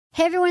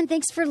Hey everyone,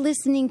 thanks for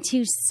listening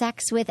to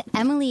Sex with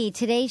Emily.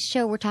 Today's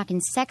show, we're talking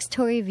sex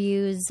toy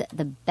reviews,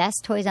 the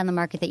best toys on the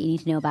market that you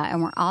need to know about,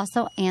 and we're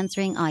also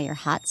answering all your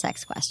hot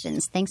sex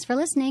questions. Thanks for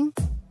listening.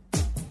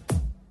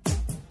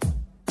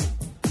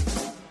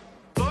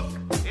 Look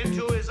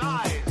into his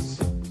eyes.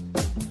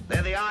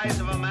 They're the eyes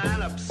of a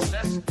man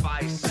obsessed by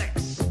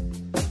sex.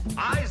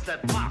 Eyes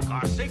that mock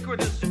our sacred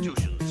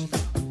institutions.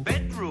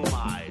 Bedroom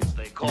eyes,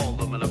 they call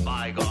them in a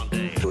bygone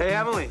day. Hey,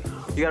 Emily,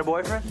 you got a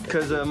boyfriend?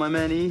 Because my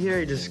man E here,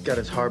 he just got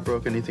his heart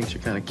broken. He thinks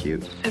you're kind of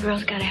cute. A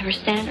girl's got to have her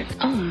standards.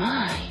 Oh,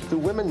 my. Do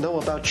women know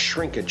about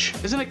shrinkage?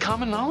 Isn't it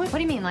common knowledge? What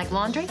do you mean, like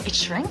laundry? It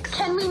shrinks?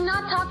 Can we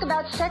not talk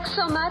about sex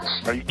so much?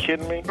 Are you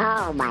kidding me?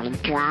 Oh my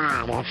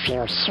God, I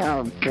feel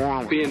so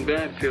good. Being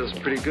bad feels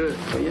pretty good.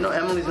 But you know,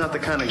 Emily's not the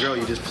kind of girl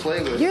you just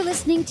play with. You're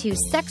listening to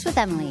Sex with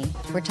Emily.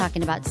 We're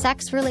talking about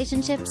sex,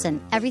 relationships, and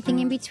everything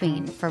in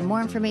between. For more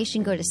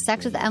information, go to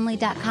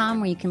sexwithemily.com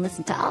where you can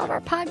listen to all of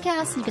our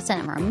podcasts. You can sign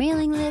up for our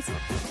mailing list.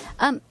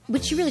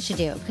 Which you really should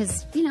do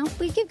because, you know,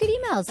 we give good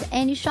emails.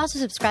 And you should also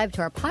subscribe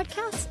to our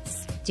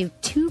podcasts. Do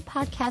 2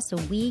 podcasts a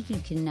week. You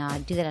can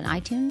do that on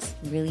iTunes.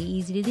 Really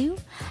easy to do.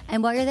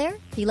 And while you're there,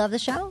 if you love the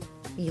show,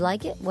 you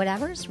like it,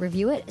 whatever,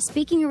 review it.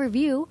 Speaking of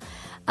review,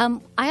 I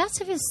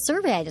also have a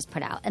survey I just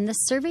put out. And the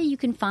survey you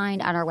can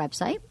find on our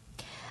website,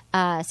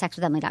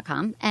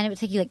 sexwithemily.com. And it would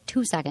take you like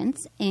 2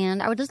 seconds.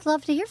 And I would just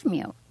love to hear from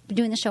you. Been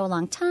doing the show a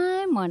long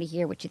time. Want to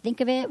hear what you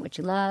think of it, what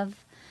you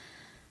love.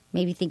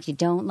 Maybe things you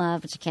don't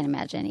love, which I can't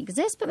imagine any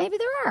exist, but maybe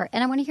there are.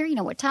 And I want to hear, you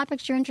know, what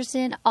topics you're interested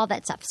in, all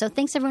that stuff. So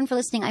thanks, everyone, for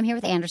listening. I'm here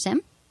with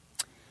Anderson.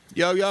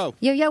 Yo, yo.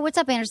 Yo, yo, what's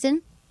up,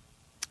 Anderson?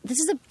 This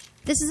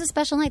is a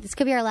special night. This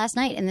could be our last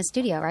night in the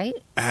studio, right?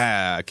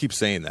 I keep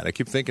saying that. I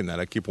keep thinking that.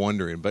 I keep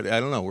wondering. But I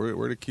don't know.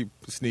 We're to keep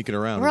sneaking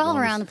around. We're all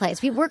around the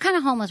place. We're kind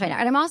of homeless right now.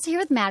 And I'm also here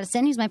with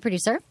Madison, who's my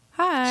producer.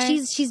 Hi.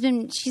 She's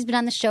been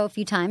on the show a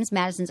few times.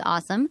 Madison's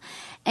awesome.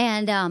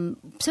 And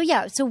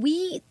so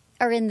we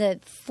are in the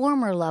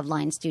former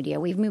Loveline studio.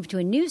 We've moved to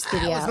a new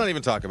studio. Let's not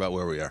even talk about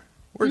where we are.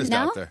 We're just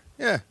out there.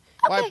 Yeah.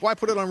 Okay. Why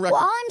put it on record?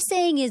 Well, all I'm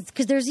saying is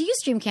because there's a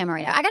Ustream camera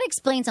right now. I got to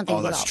explain something.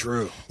 Oh, that's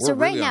true. So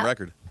We're really right now, on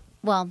record.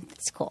 Well,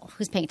 it's cool.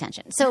 Who's paying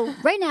attention? So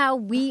right now,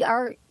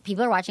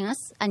 people are watching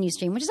us on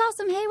Ustream, which is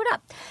awesome. Hey, what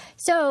up?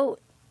 So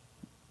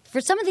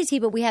for some of these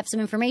people, we have some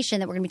information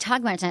that we're going to be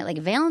talking about tonight, like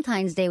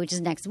Valentine's Day, which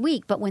is next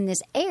week. But when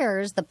this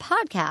airs, the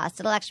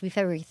podcast, it'll actually be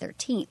February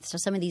 13th. So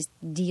some of these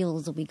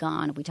deals will be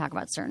gone if we talk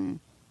about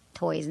certain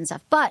toys and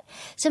stuff. But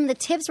some of the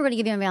tips we're going to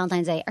give you on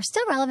Valentine's Day are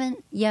still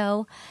relevant,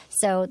 yo.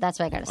 So that's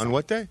what I got to say. On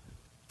what day?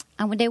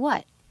 On what day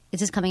what? Is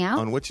this coming out?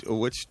 On which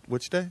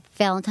day?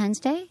 Valentine's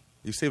Day?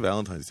 You say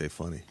Valentine's Day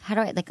funny. How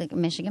do I, like a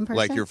Michigan person?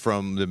 Like you're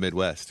from the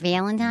Midwest.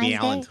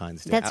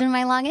 Valentine's Day? That's when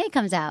my long A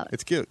comes out.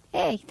 It's cute.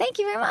 Hey, thank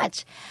you very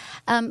much.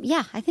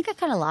 Yeah, I think I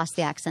kind of lost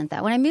the accent,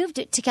 though. When I moved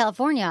to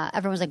California,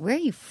 everyone was like, where are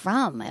you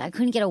from? And I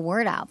couldn't get a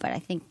word out, but I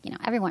think, you know,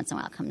 every once in a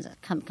while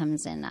it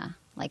comes in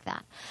like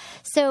that.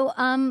 So,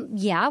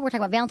 yeah, we're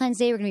talking about Valentine's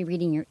Day. We're going to be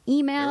reading your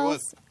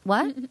emails.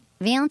 What?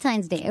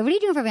 Valentine's Day. What are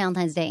you doing for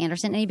Valentine's Day,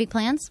 Anderson? Any big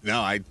plans?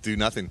 No, I do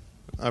nothing.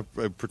 I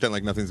pretend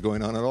like nothing's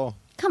going on at all.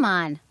 Come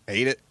on.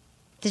 Hate it.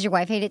 Does your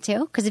wife hate it too?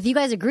 Because if you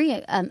guys agree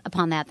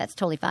upon that, that's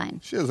totally fine.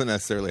 She doesn't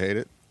necessarily hate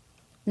it.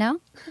 No?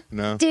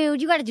 No.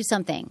 Dude, you got to do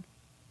something.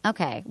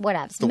 Okay,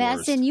 whatever.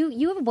 Madison,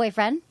 you have a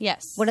boyfriend.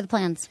 Yes. What are the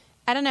plans?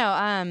 I don't know.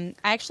 I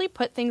actually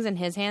put things in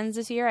his hands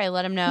this year. I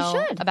let him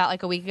know about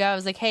like a week ago. I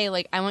was like, hey,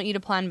 like I want you to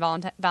plan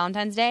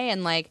Valentine's Day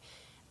and like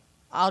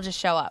I'll just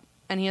show up.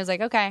 And he was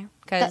like, okay.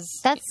 Because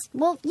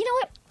well, you know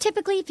what?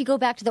 Typically, if you go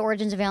back to the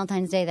origins of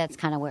Valentine's Day, that's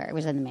kind of where it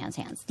was in the man's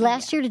hands.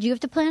 Last year, did you have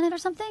to plan it or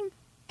something?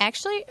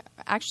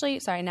 Actually,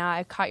 sorry, now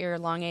I've caught your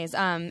long A's.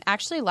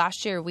 Actually,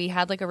 last year we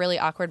had like a really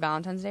awkward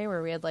Valentine's Day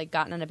where we had like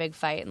gotten in a big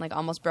fight and like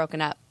almost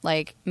broken up,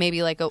 like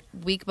maybe like a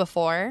week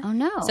before. Oh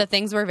no! So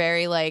things were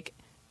very like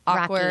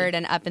awkward Rocky.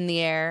 and up in the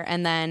air.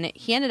 And then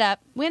we ended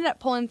up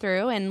pulling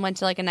through and went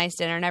to like a nice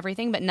dinner and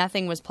everything, but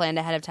nothing was planned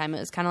ahead of time. It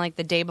was kind of like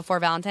the day before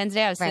Valentine's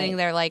Day. I was sitting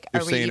there like,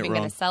 You're are we even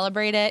going to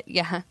celebrate it?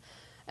 Yeah.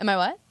 Am I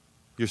what?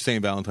 You're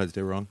saying Valentine's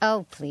Day wrong.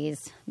 Oh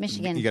please,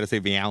 Michigan. You got to say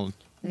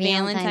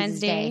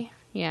Valentine's Day.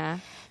 Yeah.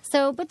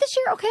 So, but this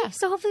year, okay.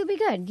 So hopefully it'll be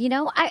good. You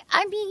know,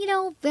 I mean, you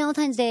know,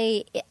 Valentine's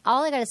Day.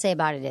 All I got to say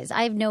about it is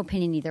I have no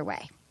opinion either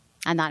way.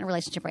 I'm not in a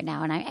relationship right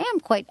now, and I am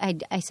quite. I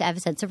have a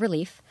sense of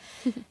relief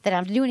that I don't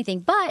have to do anything.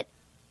 But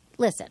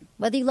listen,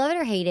 whether you love it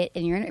or hate it,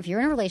 and if you're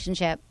in a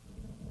relationship,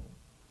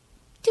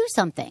 do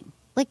something.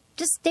 Like,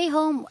 just stay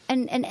home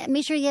and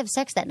make sure you have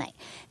sex that night.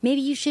 Maybe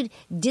you should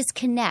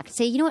disconnect.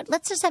 Say, you know what,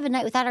 let's just have a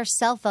night without our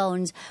cell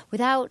phones,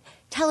 without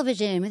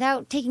television,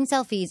 without taking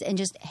selfies, and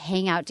just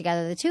hang out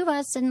together, the two of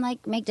us, and,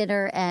 like, make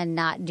dinner and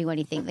not do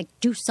anything. Like,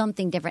 do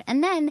something different.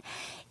 And then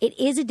it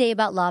is a day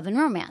about love and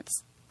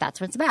romance.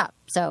 That's what it's about.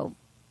 So,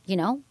 you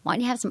know, why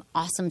don't you have some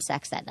awesome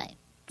sex that night?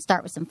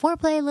 Start with some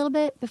foreplay a little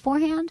bit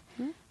beforehand.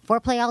 Mm-hmm.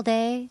 Foreplay all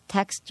day.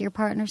 Text your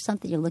partner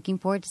something you're looking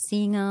forward to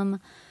seeing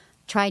them.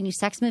 try a new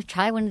sex move,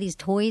 try one of these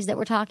toys that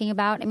we're talking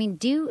about. I mean,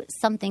 do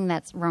something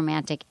that's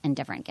romantic and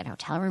different. Get a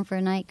hotel room for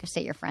a night, go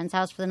stay at your friend's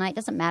house for the night.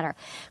 Doesn't matter.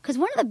 Because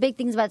one of the big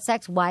things about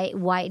sex, why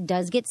it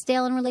does get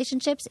stale in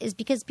relationships, is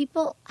because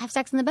people have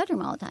sex in the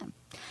bedroom all the time.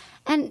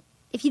 And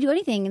if you do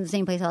anything in the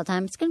same place all the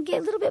time, it's going to get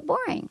a little bit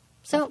boring.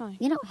 So,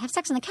 have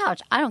sex on the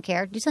couch. I don't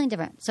care. Do something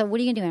different. So what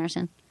are you going to do,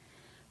 Anderson,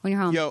 when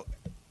you're home? Yo,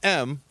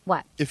 M.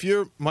 What? If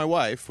you're my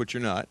wife, which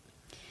you're not,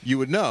 you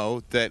would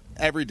know that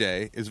every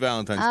day is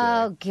Valentine's Day.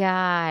 Oh,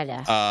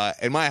 God.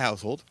 In my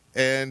household.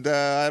 And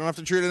I don't have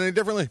to treat it any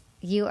differently.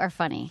 You are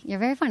funny. You're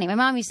very funny. My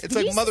mom used to... It's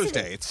like Mother's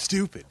Day. It's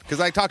stupid.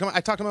 Because I talk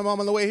to my mom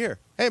on the way here.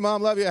 Hey,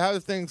 Mom, love you.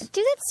 How's things?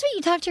 Dude, that's sweet.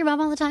 You talk to your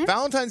mom all the time?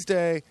 Valentine's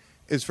Day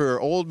is for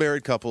old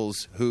married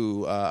couples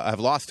who have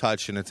lost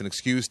touch, and it's an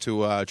excuse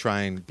to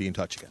try and be in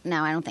touch again.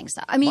 No, I don't think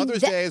so. I mean,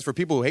 Mother's Day is for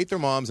people who hate their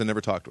moms and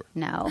never talk to her.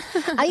 No.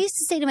 I used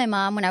to say to my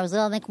mom when I was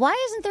little, I'm like, why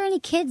isn't there any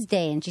Kids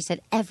Day? And she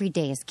said, every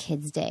day is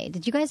Kids Day.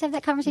 Did you guys have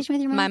that conversation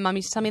with your mom? My mom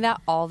used to tell me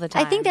that all the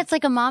time. I think that's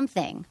like a mom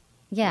thing.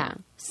 Yeah.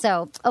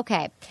 So,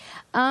 okay.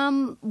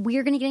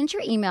 We're going to get into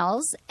your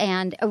emails,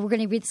 and we're going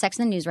to read the Sex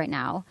in the News right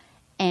now.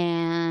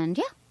 And,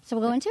 yeah. So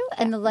we'll go into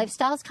and the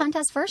lifestyles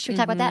contest first. Should we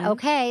talk about that?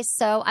 Okay,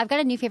 so I've got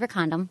a new favorite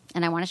condom,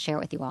 and I want to share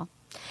it with you all.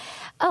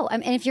 Oh,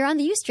 and if you're on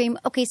the Ustream,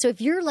 okay, so if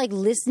you're like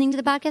listening to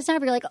the podcast now,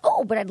 but you're like,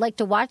 oh, but I'd like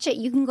to watch it,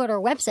 you can go to our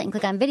website and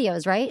click on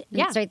videos, right?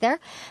 Yeah. It's right there.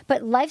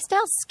 But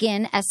Lifestyle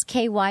Skin,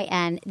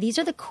 SKYN, these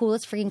are the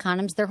coolest freaking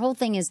condoms. Their whole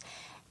thing is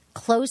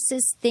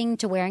closest thing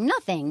to wearing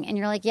nothing. And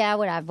you're like, yeah,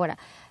 whatever.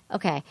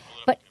 Okay.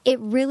 But it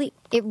really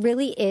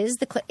is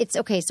it's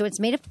okay. So it's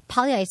made of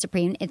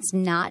polyisoprene. It's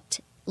not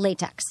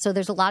latex. So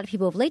there's a lot of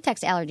people with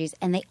latex allergies,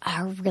 and they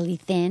are really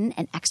thin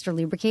and extra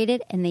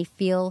lubricated, and they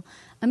feel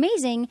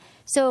amazing.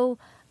 So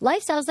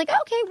Lifestyle's like,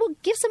 okay, we'll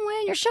give some away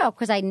on your show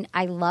because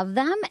I love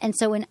them. And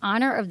so in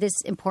honor of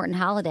this important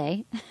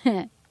holiday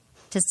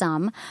to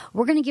some,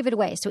 we're going to give it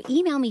away. So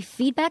email me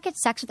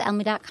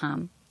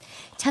feedback@sexwithemily.com.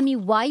 Tell me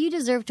why you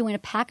deserve to win a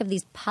pack of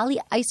these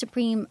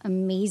polyisoprene,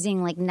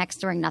 amazing, like next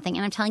to nothing.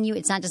 And I'm telling you,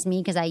 it's not just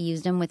me because I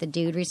used them with a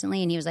dude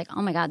recently, and he was like,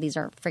 oh my God, these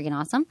are freaking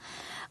awesome.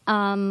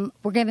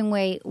 We're giving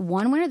away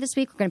one winner this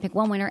week. We're going to pick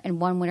one winner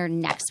and one winner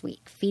next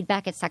week.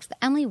 Feedback at Sex with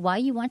Emily, why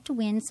you want to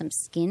win some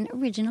Skin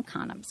Original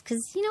condoms.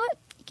 Because you know what?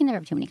 You can never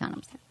have too many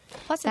condoms.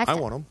 Plus, I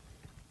want them.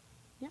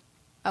 Yeah.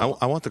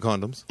 I want the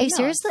condoms. Are you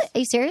serious? Are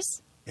you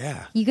serious?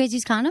 Yeah. You guys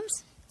use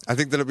condoms? I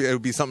think that it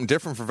would be something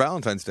different for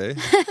Valentine's Day.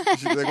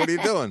 She'd be like, what are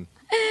you doing?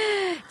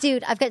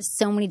 Dude, I've got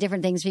so many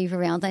different things for you for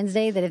Valentine's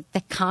Day that if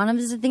the condoms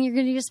is the thing you're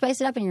going to do to spice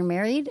it up and you're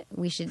married,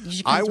 you should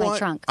come to my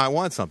trunk. I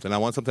want something. I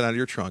want something out of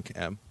your trunk,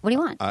 Em. What do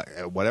you want?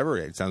 Whatever.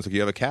 It sounds like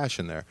you have a cache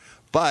in there.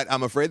 But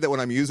I'm afraid that when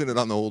I'm using it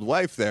on the old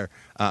wife there,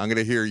 I'm going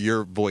to hear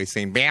your voice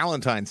saying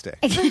Valentine's Day.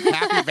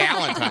 Happy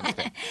Valentine's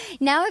Day.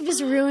 Now I've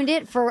just ruined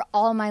it for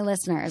all my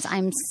listeners.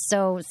 I'm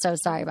so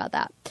sorry about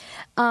that.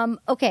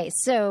 Okay,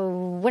 so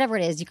whatever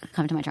it is, you can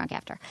come to my trunk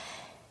after.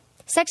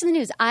 Sex in the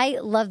News. I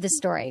love this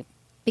story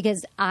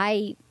because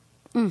I'm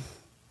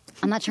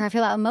not sure how I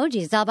feel about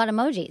emojis. It's all about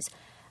emojis.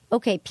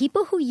 Okay,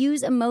 people who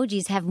use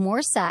emojis have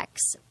more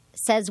sex,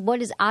 says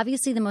what is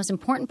obviously the most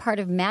important part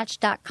of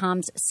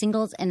Match.com's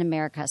Singles in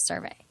America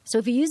survey. So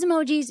if you use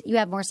emojis, you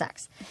have more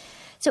sex.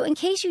 So in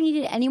case you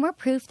needed any more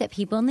proof that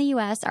people in the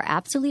U.S. are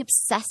absolutely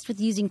obsessed with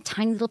using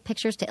tiny little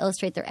pictures to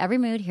illustrate their every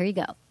mood, here you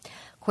go.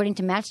 According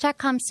to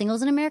Match.com's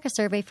Singles in America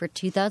survey for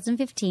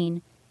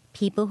 2015,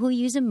 people who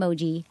use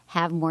emoji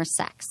have more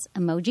sex.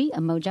 Emoji?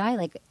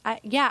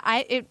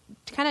 It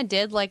kind of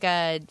did like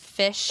a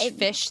fish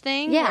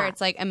thing where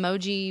it's like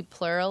emoji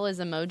plural is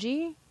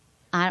emoji.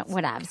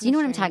 Whatever. You know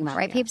what I'm talking about,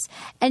 right, peeps?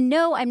 And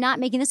no, I'm not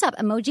making this up.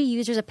 Emoji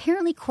users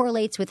apparently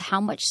correlates with how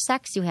much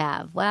sex you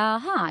have.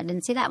 Well, I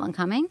didn't see that one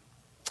coming.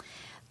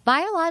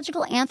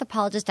 Biological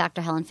anthropologist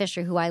Dr. Helen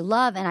Fisher, who I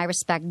love and I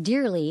respect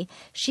dearly,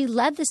 she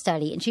led the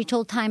study, and she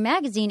told Time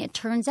magazine it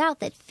turns out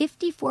that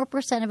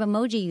 54% of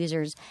emoji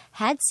users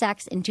had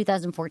sex in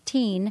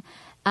 2014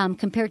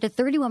 compared to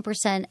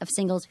 31% of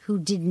singles who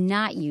did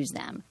not use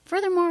them.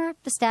 Furthermore,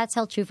 the stats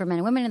held true for men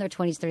and women in their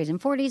 20s, 30s, and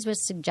 40s, which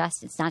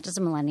suggests it's not just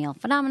a millennial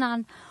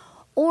phenomenon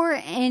or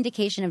an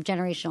indication of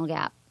generational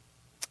gap.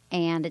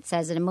 And it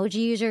says that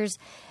emoji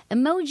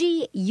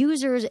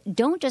users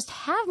don't just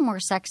have more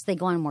sex, they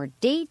go on more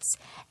dates,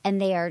 and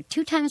they are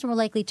 2 times more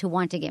likely to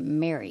want to get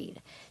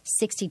married.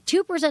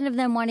 62% of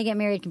them want to get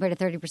married compared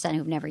to 30%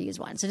 who've never used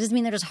one. So does it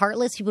mean they're just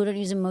heartless? People who don't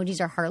use emojis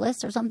are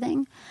heartless or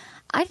something?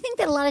 I think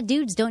that a lot of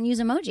dudes don't use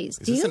emojis.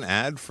 Is this an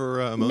ad for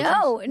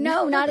emojis?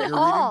 No, not at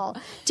all.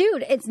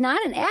 Dude, it's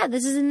not an ad.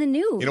 This is in the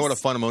news. You know what a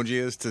fun emoji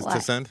is to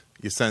send?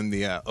 You send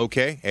the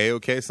okay,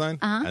 A-OK sign,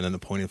 and then the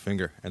pointing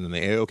finger. And then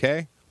the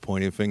A-OK,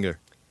 pointing finger.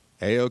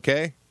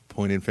 A-OK,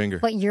 pointing finger.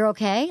 But you're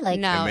okay? Like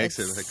no, it makes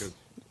it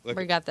like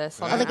we got this.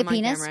 like a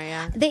penis? Camera,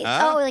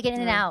 yeah. Like an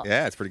in and out.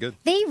 Yeah, it's pretty good.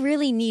 They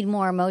really need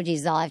more emojis,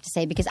 is all I have to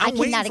say, because I cannot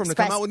express. I'm waiting for them to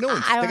come out with new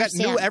ones. I don't they got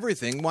understand. new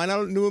everything. Why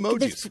not new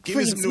emojis? Give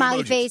me freaking some new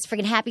smiley emojis. face,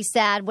 freaking happy,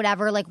 sad,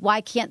 whatever. Like,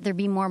 why can't there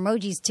be more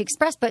emojis to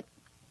express? But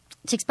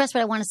to express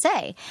what I want to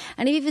say.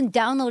 And I've even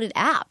downloaded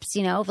apps,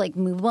 you know, of like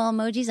movable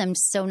emojis. I'm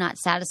so not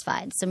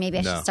satisfied. So maybe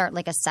I should start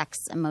like a sex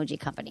emoji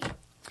company.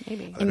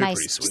 Maybe. In my,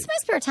 just my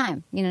spare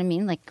time. You know what I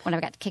mean? Like when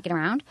I've got to kick it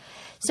around.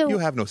 So You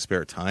have no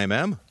spare time,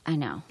 Em. I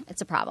know.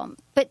 It's a problem.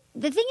 But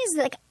the thing is,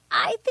 like,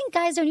 I think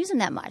guys don't use them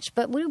that much.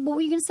 But what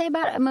were you going to say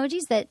about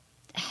emojis that...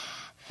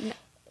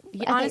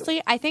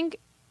 Honestly, I think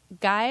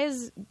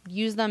guys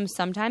use them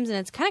sometimes, and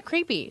it's kind of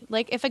creepy.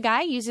 Like, if a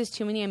guy uses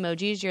too many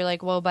emojis, you're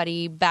like, whoa,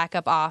 buddy, back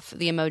up off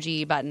the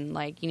emoji button.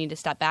 Like, you need to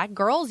step back.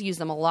 Girls use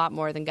them a lot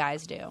more than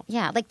guys do.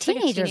 Yeah, like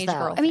teenagers,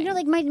 though. I mean, you know,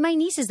 like my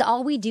nieces,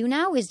 all we do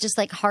now is just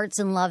like hearts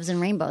and loves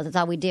and rainbows. That's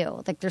all we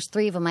do. Like, there's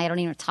 3 of them. I don't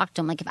even talk to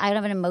them. Like, if I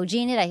don't have an emoji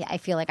in it, I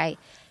feel like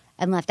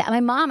I'm left out. My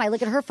mom, I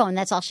look at her phone,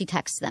 that's all she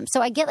texts them. So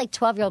I get like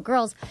 12-year-old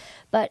girls,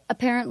 but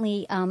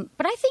apparently,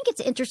 but I think it's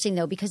interesting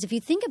though, because if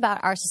you think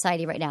about our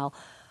society right now,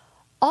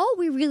 all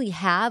we really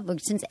have,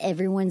 since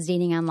everyone's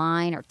dating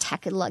online or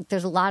tech, like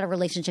there's a lot of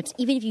relationships.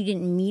 Even if you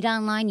didn't meet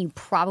online, you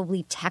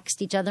probably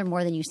text each other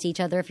more than you see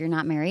each other if you're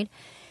not married.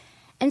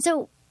 And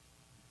so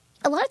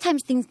a lot of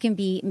times things can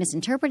be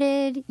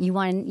misinterpreted. You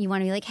want to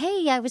be like,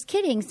 hey, I was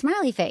kidding,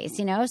 smiley face,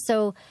 you know?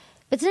 So,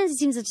 but sometimes it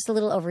seems it's just a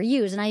little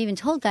overused. And I even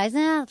told guys,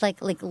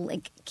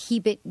 like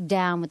keep it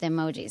down with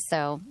emojis.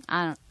 So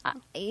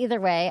either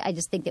way, I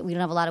just think that we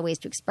don't have a lot of ways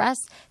to express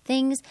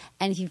things.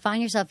 And if you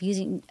find yourself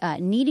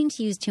needing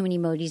to use too many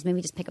emojis,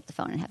 maybe just pick up the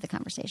phone and have the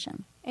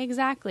conversation.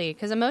 Exactly,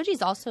 because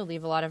emojis also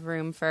leave a lot of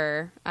room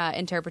for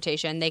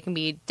interpretation. They can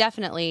be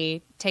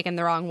definitely taken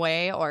the wrong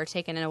way or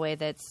taken in a way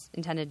that's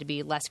intended to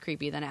be less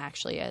creepy than it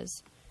actually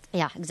is.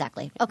 Yeah,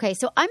 exactly. Okay,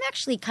 so I'm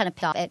actually kind of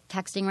pissed off at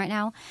texting right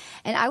now,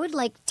 and I would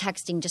like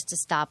texting just to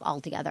stop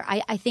altogether.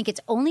 I think it's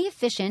only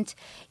efficient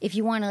if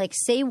you want to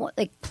say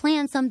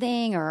plan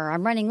something or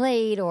I'm running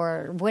late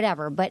or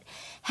whatever, but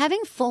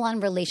having full-on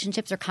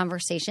relationships or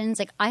conversations,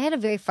 like I had a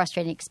very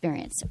frustrating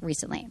experience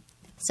recently.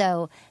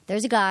 So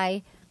there's a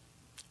guy,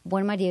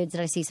 one of my dudes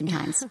that I see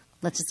sometimes.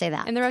 Let's just say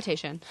that. In the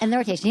rotation.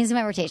 He's in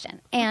my rotation.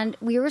 And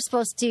we were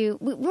supposed to,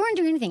 we weren't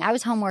doing anything. I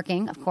was home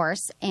working, of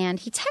course. And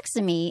he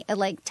texted me at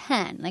like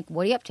 10, like,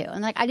 what are you up to?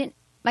 And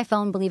my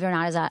phone, believe it or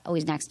not, is not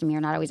always next to me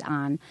or not always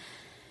on.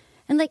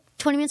 And like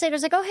 20 minutes later, I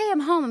was like, oh, hey, I'm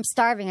home. I'm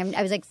starving.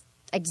 I was like,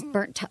 I just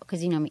burnt toast,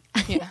 because you know me.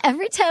 Yeah.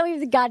 Every time we have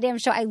the goddamn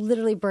show, I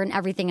literally burn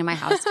everything in my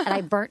house. And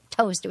I burnt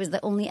toast. It was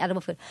the only edible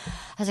food.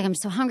 I was like, I'm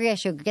so hungry. I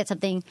should get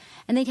something.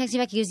 And then he texts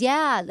me back. He goes,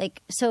 yeah,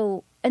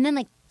 and then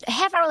a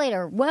half hour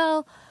later,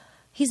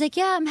 he's like,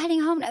 yeah, I'm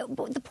heading home.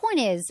 The point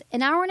is,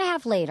 an hour and a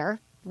half later,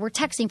 we're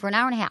texting for an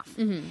hour and a half.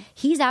 Mm-hmm.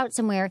 He's out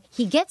somewhere.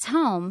 He gets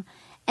home,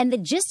 and the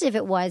gist of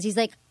it was, he's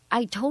like,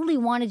 I totally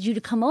wanted you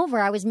to come over.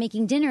 I was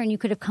making dinner, and you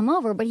could have come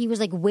over. But he was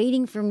like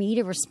waiting for me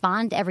to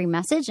respond to every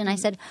message. And I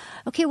said,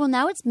 okay, well,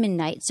 now it's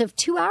midnight. So if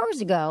 2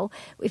 hours ago,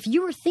 if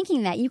you were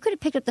thinking that, you could have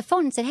picked up the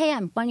phone and said, hey, why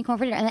don't you come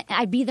over for dinner? And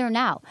I'd be there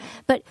now.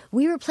 But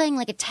we were playing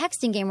like a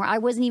texting game where I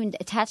wasn't even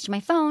attached to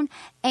my phone,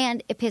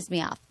 and it pissed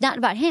me off. Not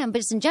about him, but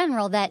just in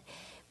general that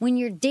when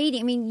you're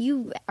dating, I mean,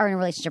 you are in a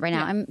relationship right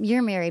now. Yeah.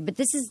 You're married, but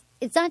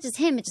it's not just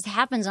him. It just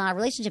happens on our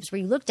relationships where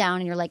you look down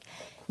and you're like,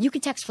 you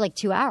could text for like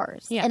 2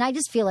 hours. Yeah. And I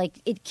just feel like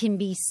it can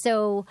be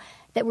so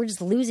that we're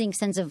just losing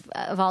sense of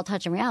all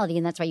touch and reality.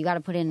 And that's why you got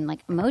to put in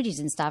like emojis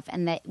and stuff.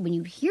 And that when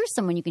you hear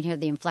someone, you can hear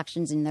the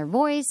inflections in their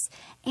voice,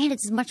 and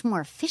it's much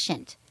more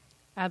efficient.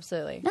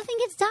 Absolutely. Nothing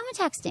gets done with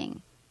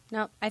texting.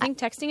 No, I think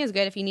texting is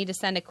good if you need to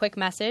send a quick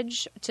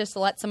message just to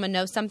let someone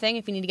know something,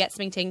 if you need to get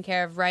something taken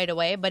care of right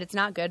away. But it's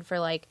not good for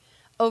like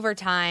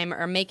overtime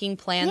or making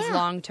plans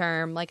long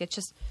term. Like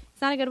it's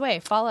not a good way.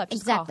 Follow up.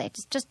 Exactly.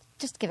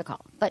 Just give a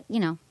call. But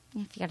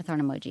if you got to throw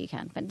an emoji, you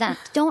can. But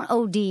don't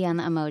OD on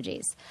the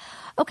emojis.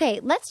 Okay,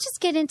 let's just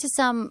get into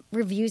some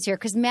reviews here,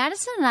 because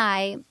Madison and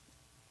I,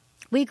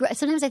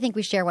 sometimes I think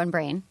we share one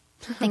brain.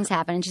 Things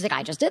happen, and she's like,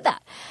 I just did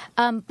that.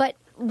 But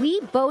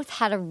we both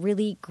had a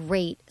really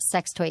great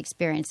sex toy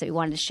experience that we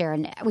wanted to share,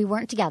 and we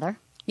weren't together.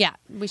 Yeah,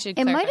 we should.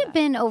 It might have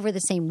been over the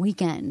same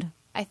weekend.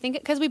 I think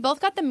because we both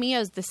got the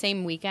Mios the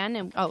same weekend.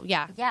 And,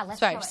 let's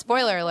sorry,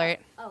 spoiler alert.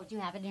 Oh, do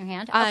you have it in your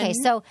hand? Okay,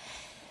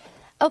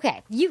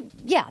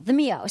 the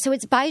Mio. So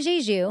it's by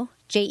Jejoue,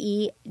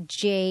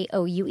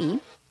 Jejoue,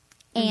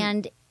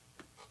 and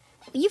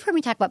you've heard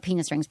me talk about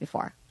penis rings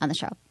before on the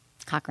show.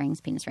 Cock rings,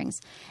 penis rings,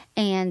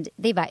 and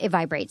it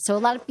vibrates. So a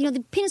lot of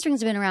the penis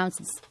rings have been around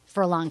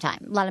for a long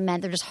time. A lot of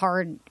men, they're just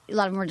hard. A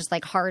lot of them are just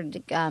like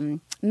hard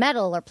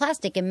metal or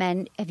plastic, and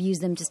men have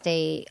used them to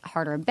stay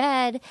harder in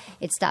bed.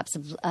 It stops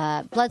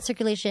blood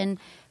circulation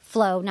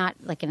flow, not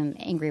like in an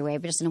angry way,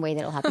 but just in a way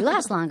that will help you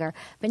last longer.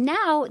 But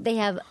now they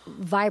have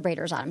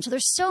vibrators on them. So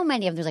there's so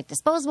many of them. There's like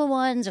disposable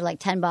ones, they're like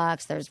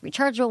 $10. There's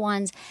rechargeable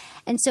ones.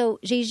 And so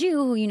Jejoue,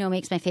 who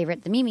makes my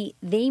favorite, the Mimi,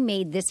 they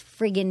made this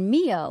friggin'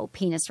 Mio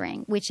penis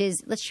ring, which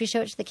is, should we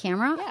show it to the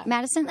camera? Yeah.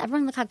 Madison,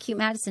 everyone look how cute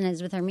Madison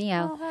is with her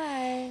Mio. Oh,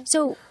 hi.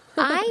 So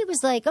I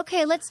was like,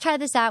 okay, let's try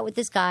this out with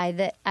this guy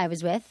that I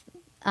was with.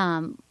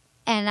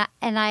 And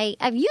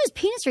I've used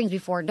penis rings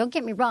before. Don't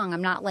get me wrong.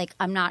 I'm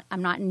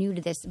not new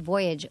to this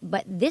voyage,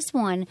 but this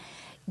one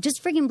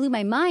just friggin' blew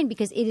my mind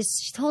because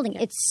it's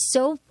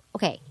so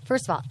okay.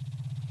 First of all,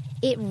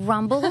 It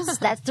rumbles.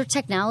 That's their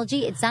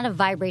technology. It's not a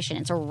vibration.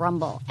 It's a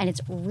rumble. And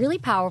it's really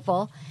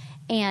powerful.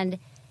 And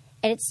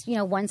it's,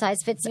 one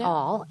size fits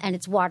all. And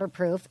it's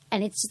waterproof.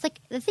 And it's just like,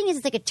 the thing is,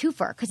 it's like a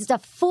twofer. Because it's a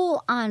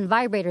full-on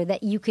vibrator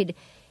that you could,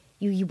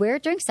 you wear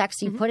it during sex,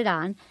 so you put it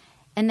on.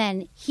 And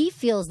then he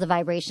feels the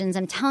vibrations.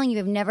 I'm telling you,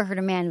 I've never heard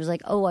a man who's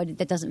like,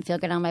 that doesn't feel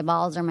good on my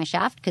balls or my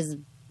shaft. Because,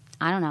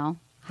 I don't know.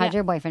 How'd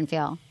your boyfriend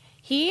feel?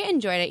 He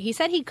enjoyed it. He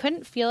said he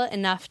couldn't feel it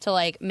enough to,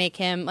 like, make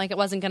him, like, it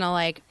wasn't going to,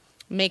 like,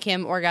 make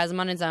him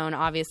orgasm on his own,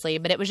 obviously.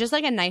 But it was just,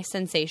 like, a nice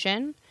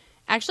sensation.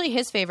 Actually,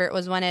 his favorite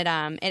was when it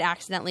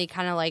accidentally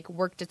kind of, like,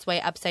 worked its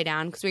way upside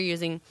down because we were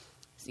using,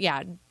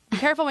 be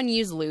careful when you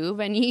use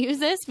lube and you use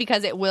this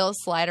because it will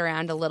slide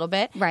around a little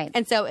bit. Right.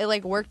 And so it,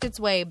 like, worked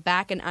its way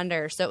back and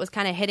under. So it was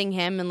kind of hitting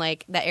him in,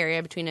 like, the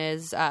area between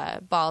his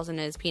balls and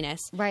his penis.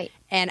 Right.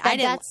 And I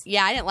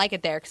didn't like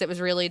it there because it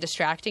was really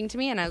distracting to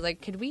me. And I was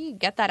like, could we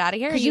get that out of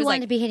here? Because you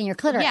wanted to be hitting your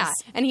clitoris. Yeah.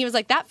 And he was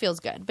like, that feels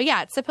good. But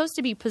yeah, it's supposed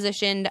to be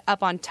positioned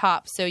up on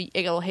top so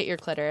it'll hit your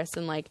clitoris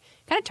and, like,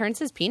 kind of turns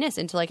his penis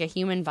into, like, a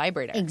human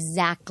vibrator.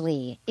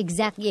 Exactly.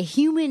 A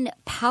human,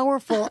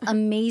 powerful,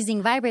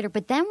 amazing vibrator.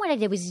 But then what I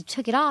did was he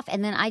took it off,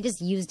 and then I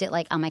just used it,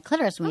 like, on my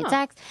clitoris when we had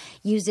sex.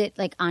 Used it,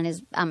 like, on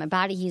my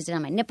body. He used it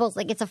on my nipples.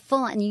 Like, it's a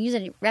full, and you use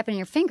it wrapping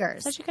your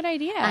fingers. Such a good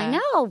idea. I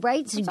know,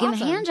 right? So you give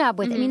him a hand job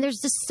with it. I mean, there's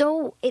just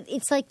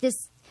it's like this.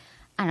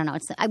 I don't know.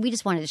 We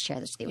just wanted to share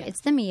this with you. Yeah.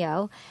 It's the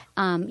Mio.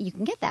 You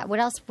can get that.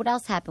 What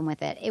else happened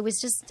with it? It was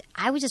just,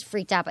 I was just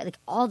freaked out by, like,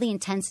 all the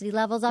intensity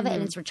levels of it,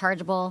 and it's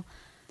rechargeable.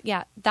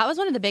 Yeah, that was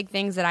one of the big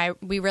things that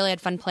we really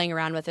had fun playing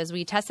around with is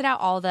we tested out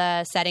all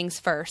the settings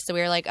first. So we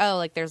were like,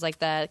 there's, like,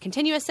 the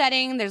continuous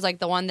setting. There's, like,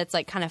 the one that's,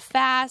 like, kind of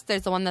fast.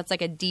 There's the one that's,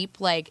 like, a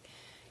deep, like,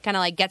 kind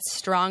of, like, gets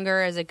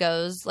stronger as it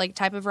goes, like,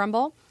 type of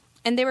rumble.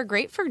 And they were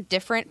great for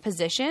different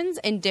positions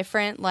and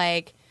different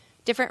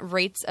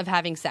rates of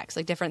having sex,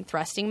 like different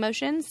thrusting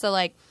motions. So,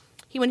 like,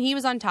 when he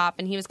was on top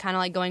and he was kind of,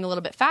 like, going a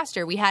little bit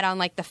faster, we had on,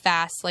 like, the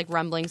fast, like,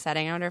 rumbling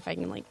setting. I wonder if I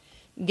can, like,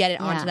 get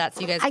it onto that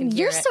so you guys can hear it.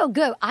 You're so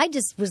good. I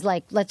just was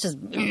like, let's just...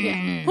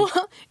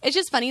 Well, it's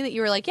just funny that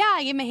you were like,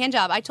 I gave him a hand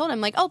job. I told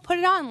him, like, put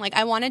it on. Like,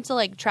 I wanted to,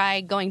 like,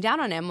 try going down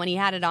on him when he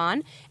had it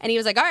on. And he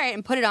was like, all right,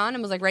 and put it on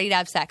and was, like, ready to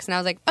have sex. And I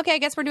was like, okay, I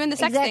guess we're doing the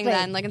sex thing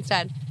then, like,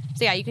 instead.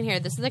 So, yeah, you can hear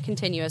it. This is a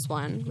continuous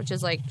one, which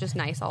is, like, just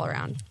nice all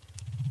around.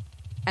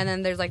 And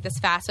then there's, like, this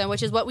fast one,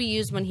 which is what we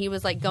used when he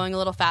was, like, going a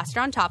little faster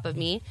on top of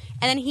me.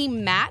 And then he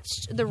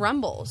matched the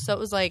rumble. So it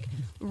was, like,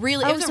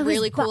 really, it was a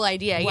really cool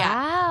idea.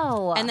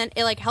 Wow. Yeah. And then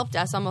it, like, helped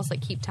us almost,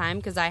 like, keep time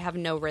because I have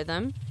no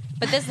rhythm.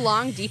 But this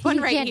long, deep one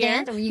right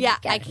here.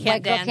 I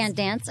can't dance. Can't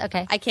dance?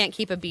 Okay. I can't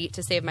keep a beat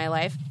to save my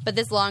life. But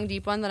this long,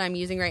 deep one that I'm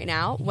using right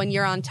now, when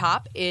you're on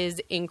top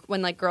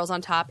when, like, girls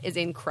on top is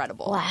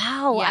incredible.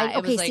 Wow.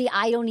 Yeah,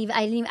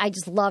 I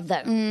just love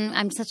that.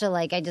 I'm such a,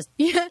 like, I just...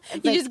 Yeah,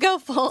 you just go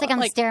full. It's like on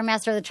the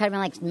Stairmaster or the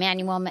treadmill, like,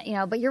 manual,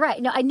 but you're right.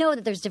 No, I know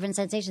that there's different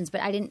sensations, but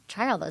I didn't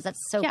try all those.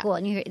 That's so cool.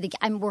 And you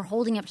hear, we're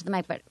holding up to the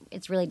mic, but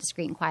it's really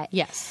discreet and quiet.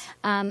 Yes.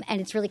 And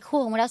it's really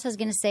cool. And what else I was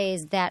going to say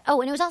is that,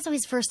 and it was also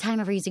his first time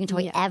ever using a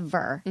toy ever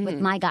with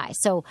my guy.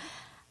 So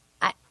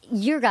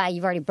your guy,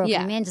 you've already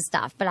broken him into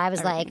stuff, but I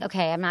was like,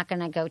 okay, I'm not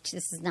going to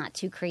this is not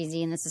too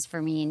crazy, and this is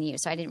for me and you.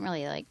 So I didn't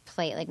really, like,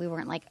 play it. Like, we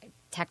weren't, like,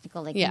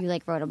 technical, like, you,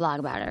 like, wrote a blog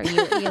about it, or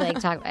you like,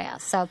 talk about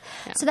it. So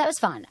that was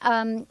fun.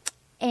 And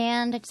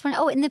I just want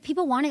and if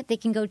people want it, they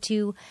can go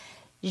to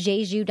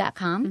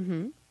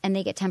jeju.com. And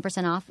they get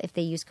 10% off if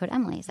they use code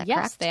Emily. Is that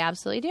correct? Yes, they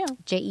absolutely do.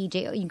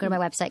 JEJ. You can go to my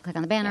website, click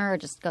on the banner, or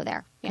just go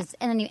there.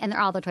 And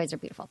all the toys are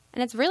beautiful.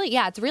 And it's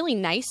really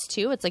nice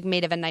too. It's, like,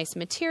 made of a nice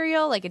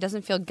material. Like, it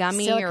doesn't feel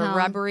gummy or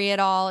rubbery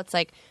at all. It's,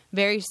 like,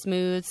 very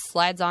smooth,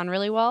 slides on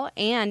really well,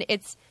 and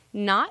it's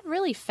not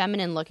really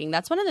feminine looking.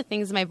 That's one of the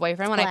things my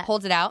boyfriend, when I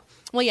pulled it out.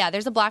 Well, yeah,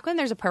 there's a black one,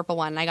 there's a purple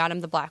one. And I got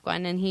him the black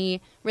one, and he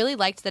really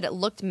liked that it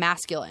looked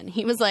masculine.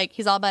 He was like,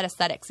 he's all about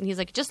aesthetics, and he's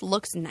like, it just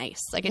looks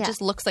nice. Like, it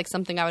just looks like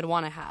something I would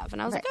want to have.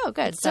 And I was like, oh,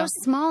 good. It's so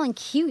small and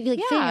cute. You,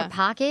 like, fit in your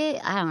pocket.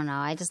 I don't know.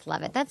 I just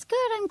love it. That's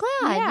good. I'm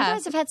glad. You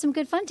guys have had some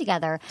good fun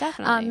together.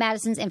 Definitely.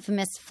 Madison's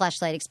infamous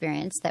fleshlight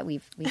experience that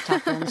we've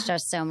talked about on the show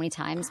so many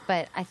times,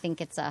 but I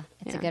think it's a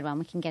good one.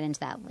 We can get into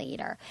that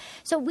later.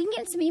 So we can get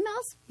into some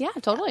emails? Yeah,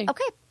 totally.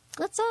 Okay.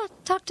 Let's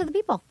talk to the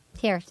people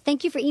here.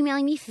 Thank you for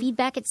emailing me,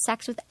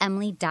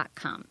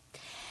 feedback@sexwithemily.com.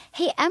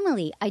 Hey,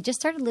 Emily, I just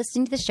started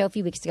listening to the show a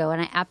few weeks ago,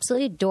 and I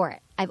absolutely adore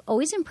it. I've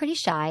always been pretty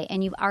shy,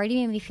 and you've already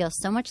made me feel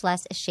so much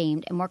less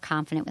ashamed and more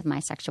confident with my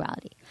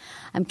sexuality.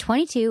 I'm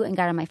 22 and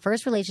got in my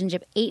first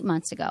relationship 8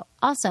 months ago,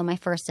 also my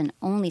first and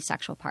only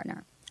sexual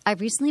partner. I've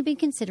recently been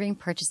considering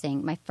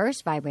purchasing my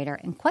first vibrator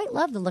and quite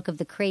love the look of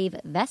the Crave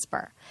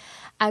Vesper.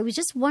 I was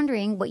just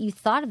wondering what you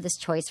thought of this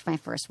choice for my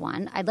first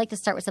one. I'd like to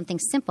start with something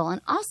simple. And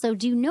also,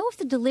 do you know if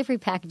the delivery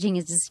packaging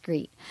is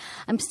discreet?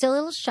 I'm still a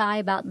little shy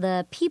about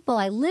the people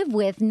I live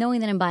with knowing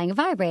that I'm buying a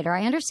vibrator.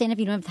 I understand if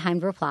you don't have time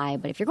to reply,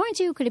 but if you're going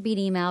to, could it be an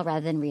email rather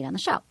than read on the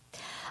show?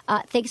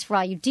 Thanks for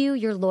all you do.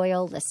 Your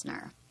loyal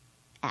listener.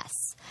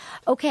 S.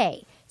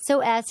 Okay.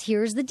 So as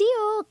here's the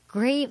deal.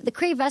 The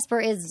Crave Vesper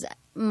is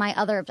my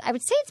other, I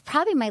would say it's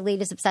probably my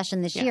latest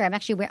obsession this year. I'm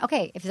actually wearing,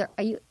 okay,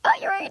 are you, oh,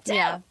 you're wearing it too.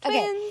 Yeah.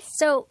 Okay. Twins.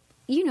 So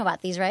you know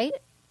about these, right?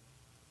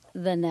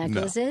 The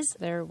necklaces.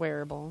 No. They're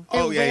wearable.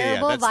 They're Oh, yeah.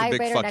 wearable That's the big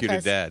vibrator fuck you to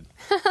necklace. dad.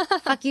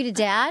 Fuck you to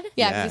dad?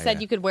 Yeah, Yeah, you said yeah.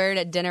 you could wear it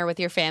at dinner with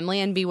your family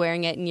and be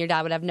wearing it, and your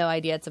dad would have no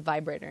idea it's a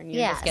vibrator, and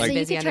you're just getting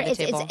busy under the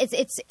table.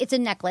 It's a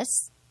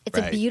necklace. It's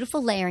a Right.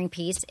 beautiful layering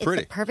piece. It's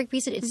Pretty. a perfect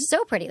piece. It's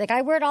so pretty. Like,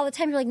 I wear it all the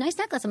time. You're like, nice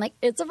necklace. I'm like,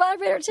 it's a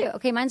vibrator too.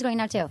 Okay, mine's going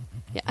now too.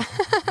 Yeah.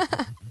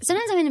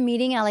 Sometimes I'm in a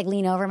meeting and I like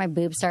lean over, my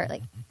boobs start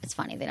like, it's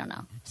funny, they don't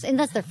know. So,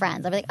 unless they're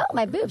friends. I'll be like, oh,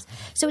 my boobs.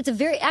 So it's a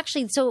very,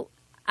 actually, so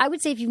I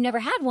would say if you've never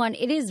had one,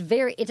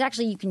 it's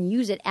actually, you can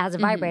use it as a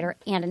vibrator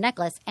and a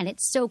necklace. And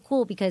it's so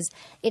cool because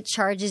it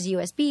charges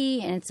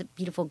USB and it's a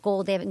beautiful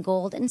gold. They have it in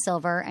gold and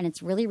silver and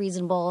it's really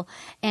reasonable.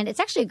 And it's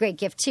actually a great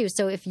gift too.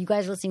 So if you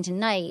guys are listening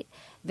tonight,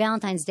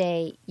 Valentine's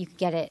Day, you can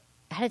get it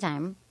ahead of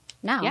time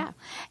now. Yeah.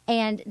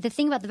 And the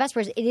thing about the Vesper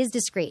is it is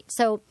discreet.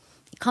 So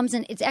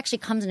it actually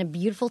comes in a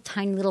beautiful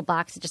tiny little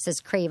box that just says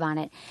Crave on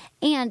it.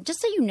 And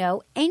just so you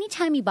know,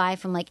 anytime you buy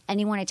from like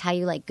anyone I tell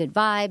you, like Good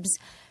Vibes,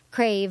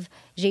 Crave,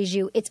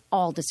 Jeju, it's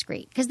all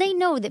discreet because they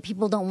know that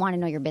people don't want to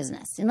know your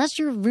business. Unless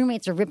your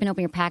roommates are ripping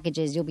open your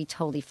packages, you'll be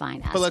totally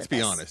fine. But let's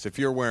be honest. If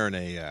you're wearing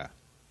a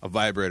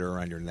vibrator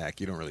around your neck,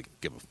 you don't really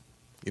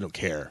you don't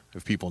care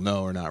if people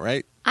know or not,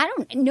 right?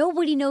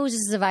 Nobody knows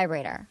this is a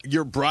vibrator.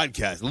 You're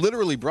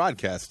literally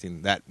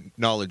broadcasting that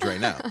knowledge right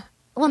now.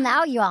 Well,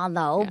 now you all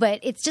know,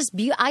 but it's just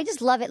I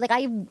just love it. Like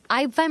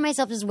I find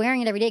myself just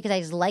wearing it every day because I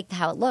just like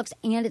how it looks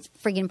and it's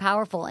friggin'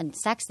 powerful and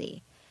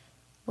sexy.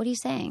 What are you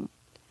saying?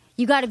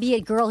 You got to be a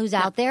girl who's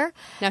out there.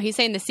 No, he's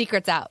saying the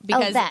secret's out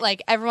because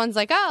like everyone's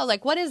like, oh,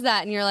 like what is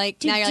that? And you're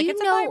like, now you're like,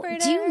 it's a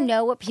vibrator. Do you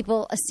know what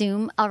people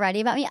assume already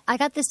about me? I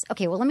got this.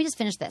 Okay, well, let me just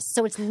finish this.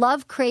 So it's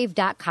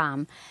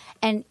lovecrave.com.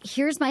 And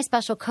here's my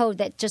special code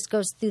that just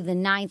goes through the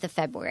 9th of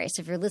February.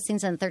 So if you're listening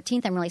to the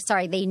 13th, I'm really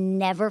sorry. They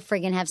never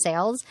friggin' have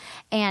sales.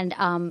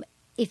 And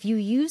if you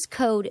use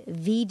code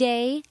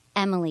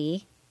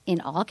VDayEmily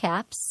in all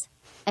caps,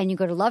 and you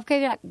go to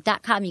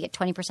lovecrave.com, you get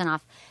 20%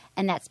 off.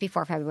 And that's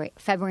before February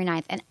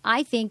 9th. And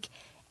I think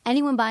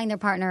anyone buying their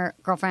partner,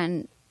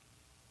 girlfriend,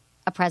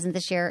 a present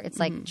this year, it's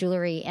like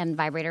jewelry and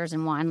vibrators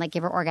in one. Like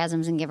give her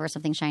orgasms and give her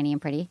something shiny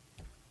and pretty.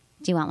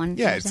 Do you want one?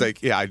 Yeah, it's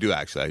like, I do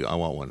actually. I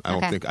want one.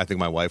 I think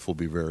my wife will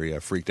be very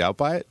freaked out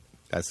by it.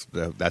 That's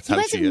how she is. You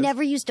guys have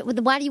never used it.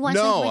 Why do you want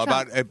something? No,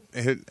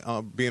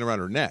 about being around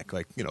her neck,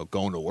 like,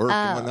 going to work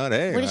and whatnot.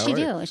 Hey, what does she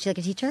do? Is she like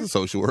a teacher? A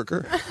social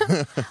worker.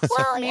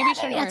 Well, maybe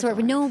that's where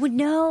no one would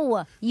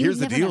know. Here's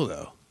the deal,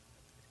 though.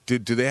 Do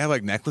they have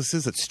like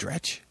necklaces that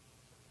stretch?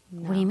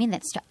 No. What do you mean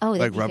that's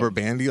like rubber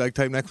bandy like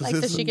type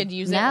necklaces? Like so she could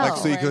use it. Like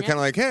so you could kind of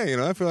like, hey,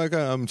 I feel like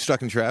I'm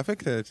stuck in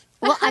traffic. You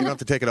don't have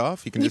to take it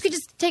off. You could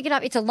just take it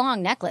off. It's a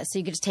long necklace, so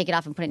you could just take it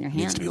off and put it in your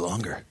hand. It needs to be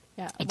longer.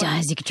 Yeah. It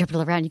does. You could trip it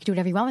all around. You could do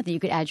whatever you want with it. You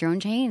could add your own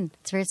chain.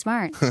 It's very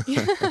smart.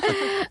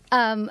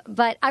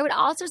 But I would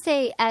also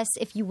say,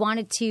 if you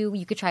wanted to,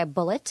 you could try a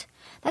bullet.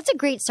 That's a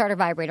great starter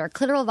vibrator. A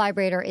clitoral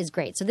vibrator is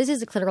great. So this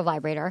is a clitoral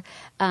vibrator,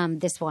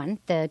 this one,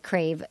 the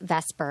Crave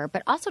Vesper.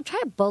 But also try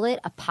a bullet,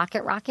 a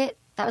pocket rocket.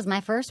 That was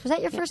my first. Was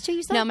that your first two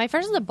you said? No, my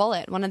first was a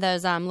bullet. One of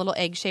those little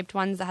egg-shaped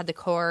ones that had the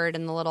cord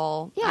and the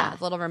little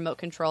remote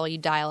control you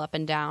dial up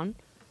and down.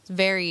 It's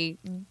very,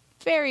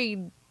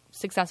 very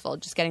successful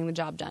just getting the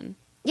job done.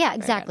 Yeah,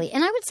 exactly.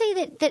 And I would say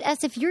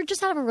that if you're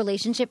just out of a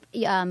relationship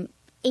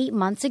 8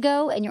 months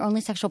ago and your only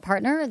sexual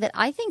partner, that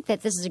I think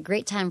that this is a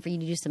great time for you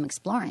to do some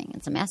exploring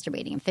and some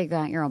masturbating and figure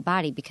out your own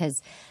body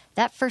because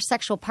that first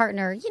sexual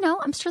partner,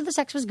 I'm sure the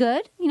sex was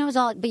good, it was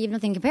all, but you have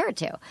nothing to compare it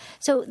to.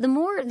 So the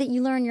more that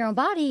you learn your own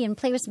body and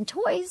play with some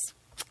toys,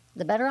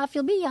 the better off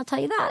you'll be, I'll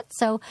tell you that.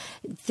 So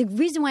the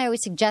reason why I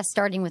always suggest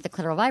starting with the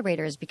clitoral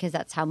vibrator is because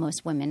that's how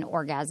most women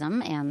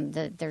orgasm, and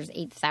there's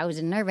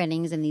 8,000 nerve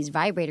endings, and these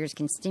vibrators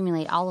can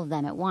stimulate all of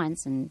them at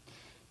once, and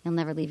you'll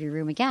never leave your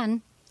room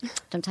again.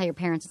 Don't tell your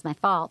parents it's my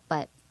fault,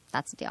 but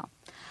that's the deal.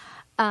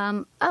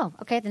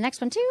 Okay, the next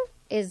one, too,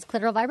 is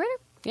clitoral vibrator.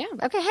 Yeah.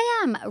 Okay,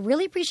 hey,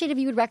 really appreciate if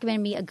you would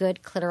recommend me a good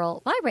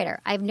clitoral vibrator.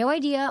 I have no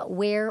idea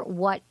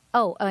what.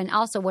 Oh, and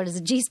also, what is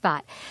a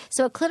G-spot?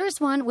 So a clitoris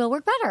one will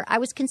work better. I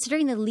was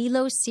considering the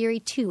Lilo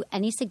Siri 2.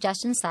 Any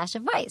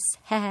suggestions/advice?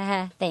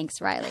 Thanks,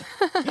 Riley.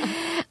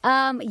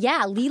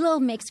 Lilo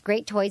makes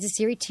great toys. The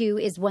Siri 2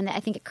 is one that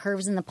I think it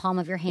curves in the palm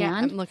of your hand.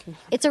 Yeah, I'm looking.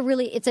 That's a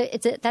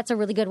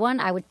really good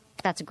one.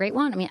 That's a great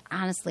one. I mean,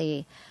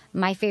 honestly,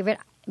 my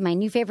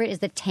new favorite is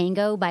the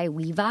Tango by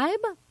WeVibe.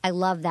 I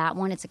love that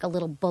one. It's like a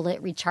little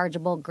bullet,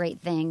 rechargeable,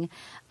 great thing.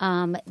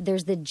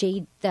 There's the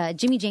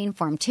Jimmy Jane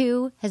Form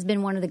 2 has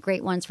been one of the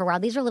great ones for a while.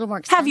 These are a little more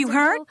expensive. Have you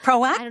heard?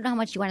 I don't know how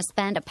much you want to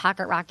spend. A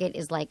pocket rocket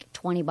is like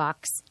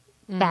 $20.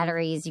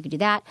 Batteries, you could do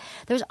that.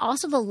 There's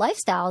also the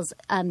Lifestyles.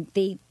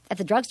 At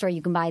the drugstore,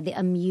 you can buy the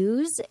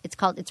Amuse. It's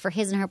for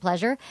his and her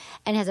pleasure,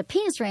 and it has a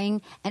penis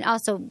ring and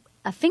also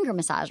a finger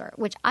massager,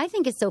 which I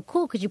think is so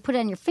cool because you put it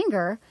on your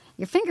finger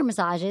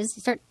massages,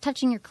 you start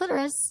touching your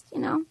clitoris,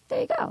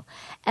 there you go.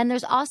 And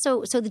there's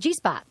also, the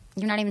G-spot.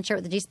 You're not even sure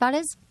what the G-spot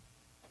is?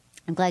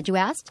 I'm glad you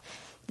asked.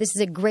 This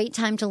is a great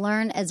time to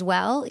learn as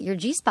well your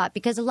G-spot,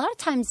 because a lot of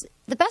times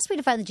the best way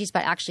to find the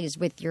G-spot actually is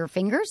with your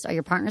fingers or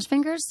your partner's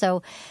fingers.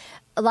 So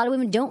a lot of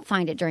women don't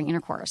find it during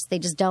intercourse. They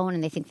just don't,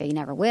 and they think they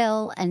never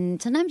will.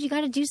 And sometimes you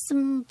got to do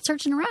some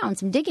searching around,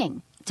 some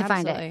digging to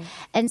find it.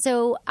 And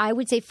so I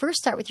would say first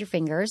start with your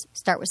fingers,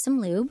 start with some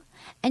lube,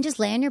 and just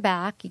lay on your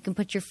back. You can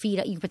put your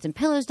feet, you can put some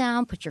pillows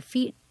down, put your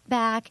feet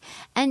back,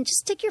 and just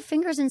stick your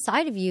fingers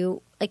inside of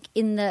you, like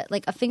in the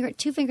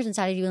two fingers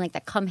inside of you in like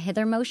the come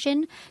hither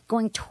motion,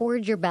 going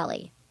toward your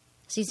belly.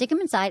 So you stick them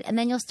inside, and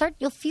then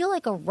you'll feel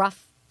like a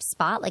rough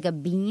spot, like a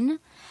bean,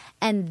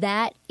 and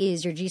that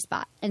is your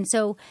G-spot. And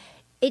so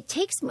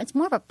it's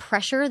more of a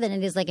pressure than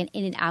it is like an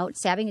in and out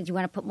stabbing. You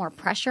want to put more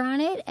pressure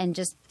on it and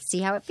just see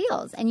how it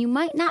feels. And you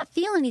might not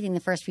feel anything the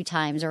first few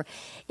times, or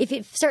if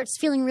it starts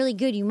feeling really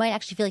good, you might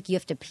actually feel like you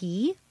have to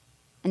pee,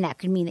 and that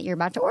could mean that you're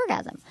about to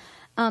orgasm.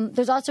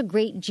 There's also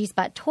great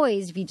G-spot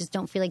toys if you just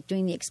don't feel like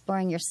doing the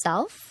exploring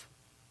yourself.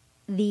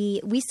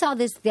 We saw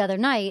this the other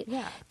night.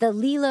 Yeah. The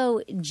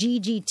Lilo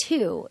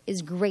GG2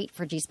 is great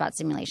for G-spot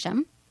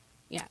stimulation.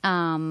 Yeah.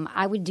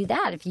 I would do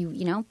that if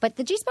but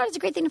the G-spot is a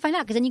great thing to find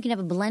out, because then you can have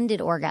a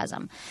blended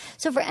orgasm.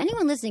 So for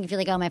anyone listening, if you're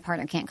like, oh, my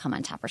partner can't come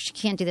on top, or she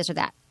can't do this or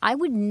that, I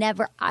would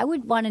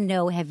want to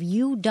know, have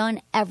you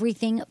done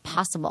everything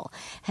possible?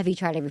 Have you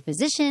tried every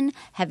position?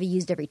 Have you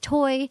used every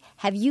toy?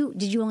 Did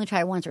you only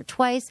try once or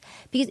twice?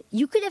 Because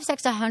you could have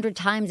sex 100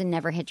 times and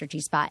never hit your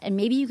G-spot, and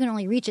maybe you can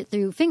only reach it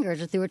through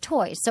fingers or through a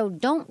toy. So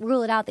don't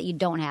rule it out that you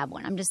don't have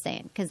one. I'm just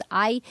saying, because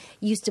I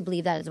used to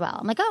believe that as well.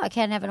 I'm like, oh, I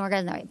can't have an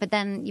orgasm that way. But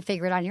then you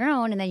figure it on your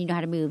own, and then you know how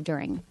to move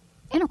during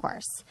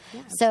intercourse.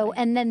 Yeah, so,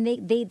 and then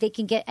they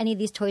can get any of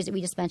these toys that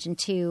we just mentioned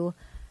too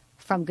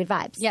from Good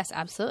Vibes. Yes,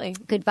 absolutely.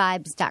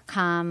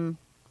 Goodvibes.com,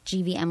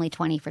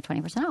 GVEmily20 for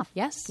 20% off.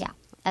 Yes. Yeah,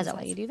 as That's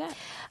always. How you do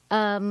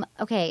that.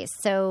 Okay,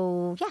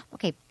 so, yeah,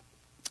 okay.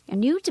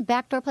 New to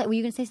backdoor play. Were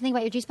you going to say something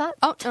about your G-spot?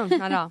 Oh, no,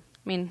 not at all.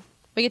 I mean,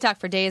 we could talk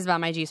for days about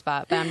my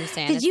G-spot, but I'm just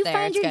saying. Did you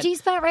find your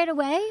G-spot right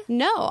away?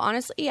 No,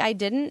 honestly, I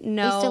didn't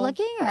know. Are you still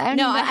looking? Or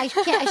I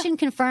shouldn't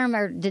confirm,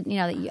 or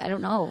I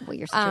don't know what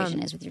your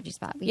situation is with your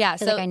G-spot. I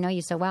feel like I know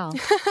you so well.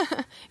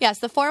 Yes,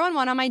 the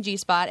 411 on my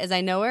G-spot is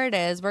I know where it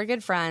is. We're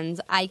good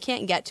friends. I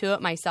can't get to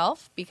it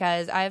myself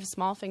because I have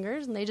small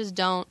fingers and they just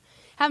haven't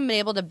been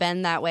able to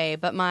bend that way.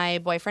 But my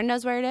boyfriend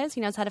knows where it is. He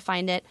knows how to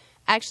find it.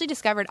 I actually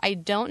discovered I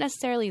don't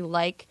necessarily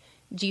like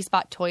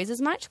G-spot toys as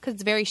much because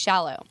it's very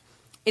shallow.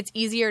 It's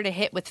easier to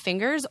hit with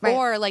fingers, right.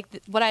 Or like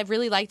what I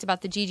really liked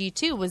about the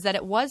GG2 was that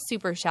it was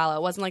super shallow.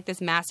 It wasn't like this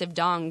massive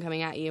dong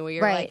coming at you where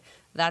you're like,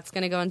 that's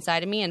going to go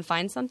inside of me and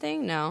find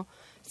something. No.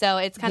 So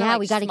it's kind of like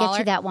we got to get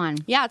you that one.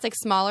 Yeah, it's like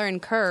smaller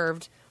and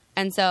curved.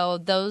 And so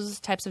those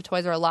types of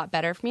toys are a lot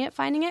better for me at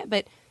finding it,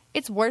 but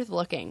it's worth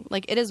looking.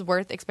 Like it is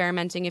worth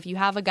experimenting. If you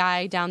have a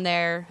guy down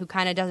there who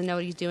kind of doesn't know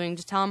what he's doing,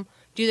 just tell him,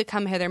 do the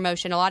come hither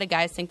motion. A lot of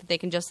guys think that they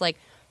can just like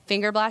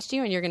finger blast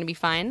you and you're going to be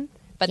fine.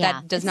 But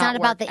that does not work.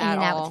 It's not about the in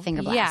and out with the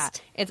finger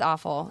blast. Yeah, it's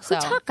awful. Who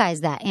taught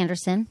guys that,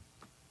 Anderson?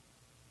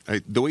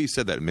 The way you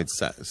said that, it made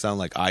it sound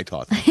like I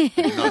taught them.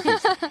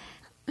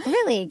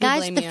 Really?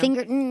 Guys with the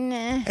finger...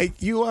 Nah. Hey,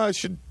 you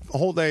should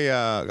hold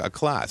a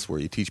class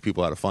where you teach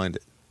people how to find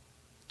it.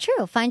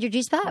 True. Find your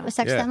G-spot with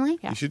Sex with Emily.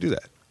 Yeah. You should do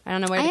that. I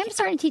don't know where I am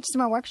starting to teach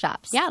some more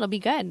workshops. Yeah, it'll be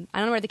good. I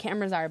don't know where the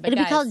cameras are, but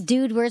it'll be called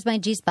Dude, Where's My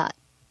G-spot?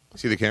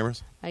 See the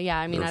cameras? Yeah,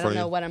 I mean, I don't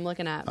know what I'm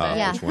looking at. But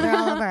yeah, they're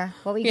all over.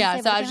 What were you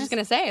so I was just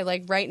going to say,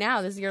 like, right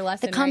now, this is your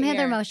lesson. The come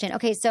hither motion.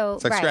 Okay, so.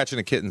 It's like scratching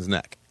a kitten's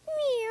neck.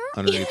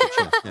 Underneath the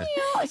chin.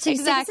 Yeah. So you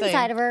stick this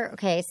inside of her.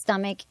 Okay,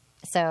 stomach.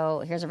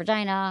 So here's her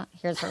vagina.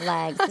 Here's her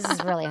legs. This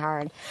is really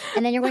hard.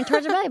 And then you're going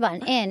towards her belly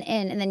button. In.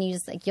 And then you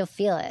just, like, you'll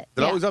feel it.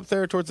 Is it always up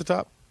there towards the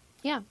top?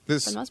 Yeah.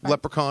 This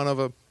leprechaun of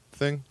a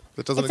thing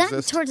that doesn't exist?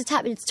 It's not towards the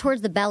top. It's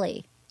towards the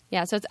belly.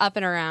 Yeah, so it's up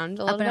and around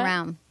a little bit. Up and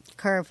around.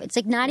 Curve. It's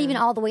like not even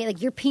all the way.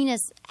 Like your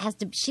penis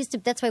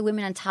that's why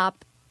women on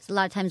top, a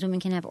lot of times women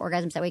can have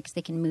orgasms that way because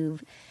they can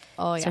move.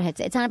 Oh, yeah.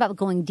 So it's not about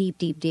going deep,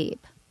 deep,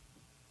 deep.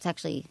 It's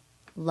actually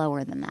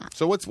lower than that.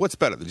 So what's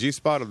better, the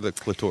G-spot or the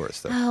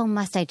clitoris? Then? Oh,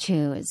 must I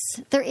choose?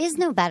 There is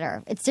no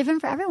better. It's different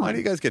for everyone. Why do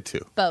you guys get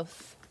two?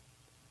 Both.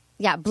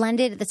 Yeah,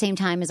 blended at the same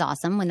time is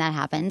awesome when that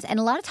happens. And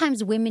a lot of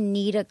times women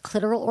need a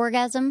clitoral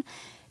orgasm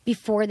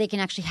before they can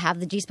actually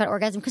have the G-spot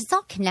orgasm because it's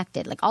all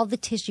connected. Like all the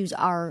tissues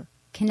are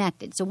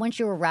connected. So once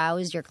you're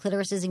aroused, your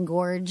clitoris is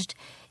engorged.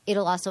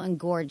 It'll also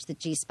engorge the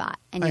G-spot.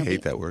 And I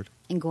hate that word.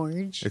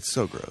 Engorge? It's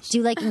so gross. Do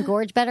you like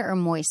engorge better or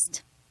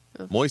moist?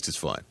 Moist is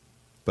fine.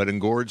 But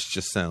engorged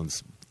just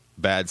sounds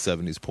bad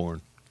 70s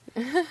porn.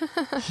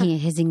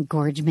 His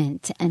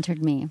engorgement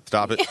entered me.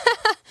 Stop it.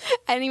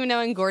 I didn't even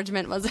know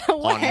engorgement was a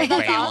word. On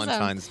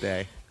Valentine's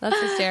Day. That's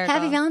hysterical.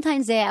 Happy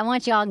Valentine's Day. I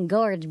want you all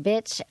engorged,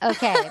 bitch.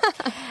 Okay.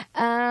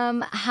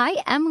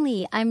 Hi,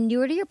 Emily. I'm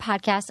newer to your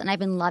podcast, and I've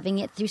been loving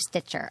it through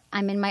Stitcher.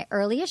 I'm in my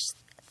early-ish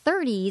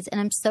 30s,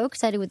 and I'm so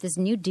excited with this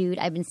new dude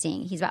I've been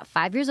seeing. He's about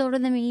 5 years older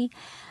than me.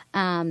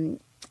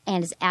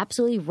 and is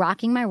absolutely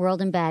rocking my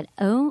world in bed.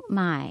 Oh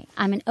my.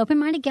 I'm an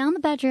open-minded gal in the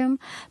bedroom,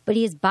 but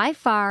he is by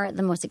far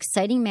the most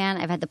exciting man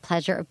I've had the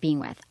pleasure of being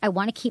with. I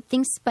want to keep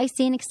things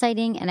spicy and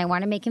exciting, and I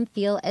want to make him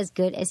feel as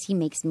good as he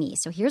makes me.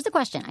 So here's the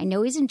question. I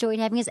know he's enjoyed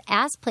having his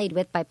ass played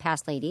with by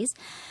past ladies,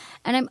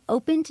 and I'm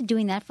open to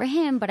doing that for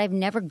him, but I've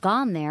never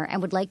gone there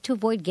and would like to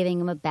avoid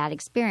giving him a bad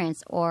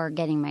experience or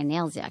getting my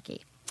nails yucky.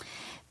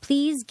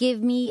 Please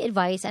give me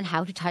advice on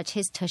how to touch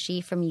his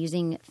tushy from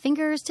using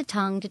fingers to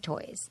tongue to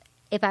toys.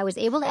 If I was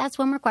able to ask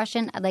one more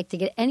question, I'd like to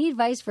get any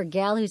advice for a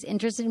gal who's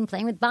interested in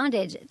playing with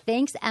bondage.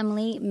 Thanks,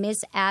 Emily,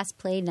 Miss Ass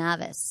Play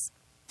Novice.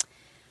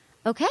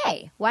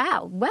 Okay.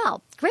 Wow.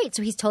 Well, great.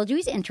 So he's told you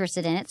he's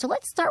interested in it. So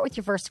let's start with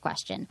your first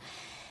question.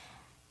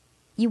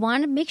 You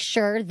want to make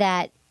sure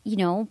that,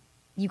 you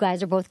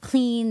guys are both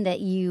clean,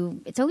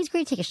 it's always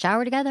great to take a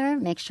shower together.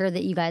 Make sure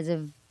that you guys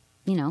have,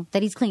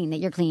 that he's clean, that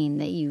you're clean,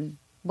 that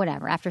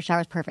whatever, after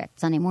shower is perfect.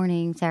 Sunday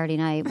morning, Saturday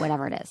night,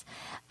 whatever it is.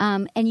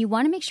 And you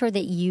want to make sure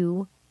that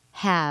you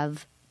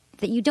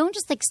don't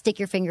just stick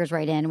your fingers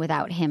right in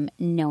without him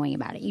knowing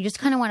about it. You just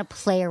kind of want to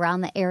play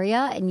around the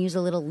area and use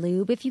a little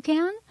lube if you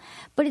can.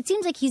 But it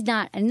seems like he's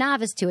not a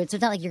novice to it, so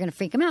it's not like you're going to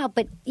freak him out.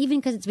 But even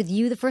because it's with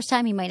you the first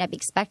time, he might not be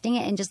expecting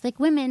it. And just like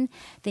women,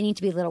 they need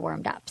to be a little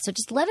warmed up. So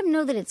just let him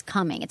know that it's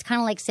coming. It's kind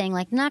of like saying,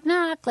 knock,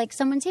 knock,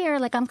 someone's here.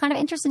 I'm kind of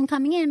interested in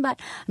coming in, but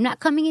I'm not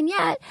coming in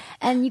yet.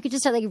 And you could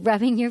just start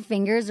rubbing your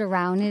fingers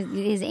around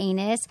his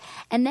anus.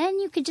 And then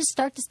you could just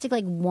start to stick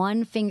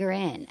one finger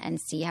in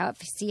and see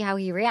how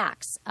he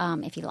reacts.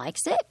 If he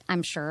likes it,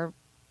 I'm sure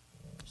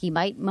he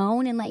might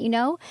moan and let you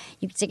know.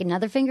 You could stick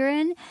another finger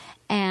in,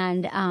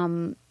 and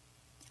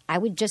I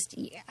would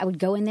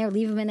go in there,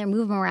 leave him in there,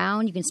 move him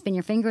around. You can spin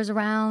your fingers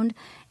around,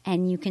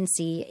 and you can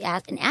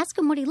ask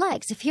him what he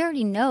likes. If he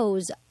already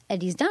knows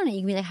and he's done it,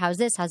 you can be like, how's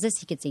this? How's this?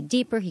 He could say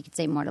deeper. He could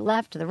say more to the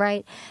left, to the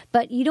right.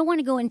 But you don't want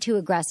to go in too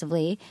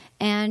aggressively,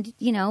 and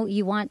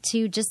you want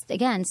to just,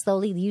 again,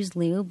 slowly use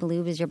lube.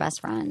 Lube is your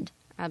best friend.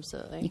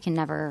 Absolutely. You can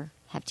never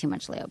have too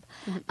much lube.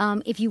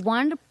 If you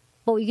wanted to,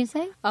 what were you going to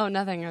say? Oh,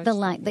 nothing.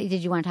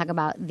 Did you want to talk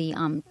about the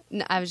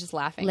No, I was just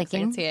laughing. Licking?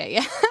 I can see it.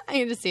 Yeah, I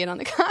can just see it on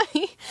the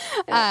copy.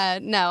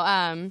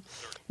 No,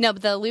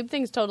 but the lube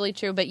thing's totally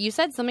true. But you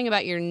said something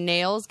about your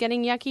nails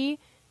getting yucky.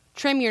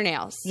 Trim your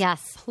nails.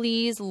 Yes.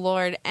 Please,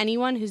 Lord,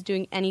 anyone who's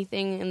doing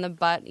anything in the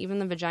butt, even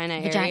the vagina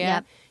area,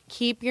 yep.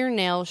 Keep your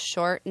nails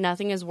short.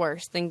 Nothing is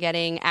worse than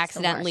getting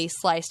accidentally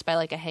sliced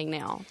by a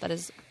hangnail. That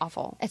is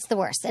awful. It's the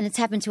worst. And it's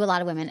happened to a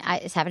lot of women.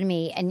 It's happened to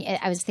me. And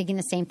I was thinking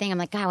the same thing. I'm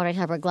like, God, what do I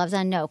tell her? Gloves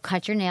on? No.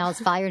 Cut your nails,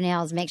 file your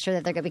nails, make sure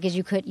that they're good, because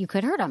you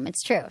could hurt them.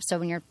 It's true. So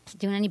when you're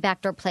doing any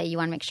backdoor play, you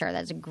want to make sure.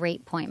 That's a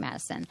great point,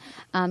 Madison.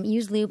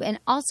 Use lube, and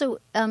also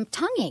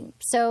tonguing.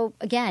 So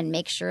again,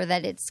 make sure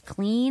that it's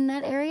clean,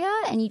 that area,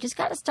 and you just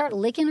got to start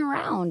licking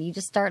around. You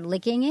just start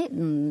licking it,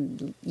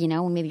 and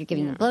maybe you're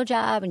giving him a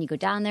blowjob, and you go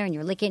down there and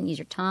you're licking. Use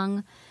your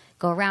tongue,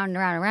 go around and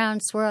around and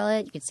around, swirl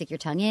it. You can stick your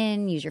tongue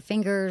in, use your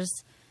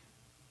fingers,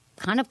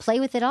 kind of play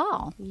with it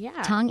all.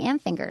 Yeah, tongue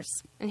and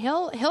fingers. And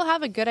he'll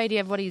have a good idea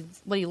of what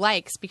he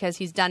likes because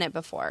he's done it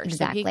before.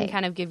 Exactly. So he can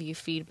kind of give you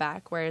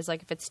feedback. Whereas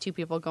if it's two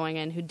people going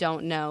in who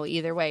don't know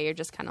either way, you're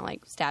just kind of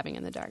stabbing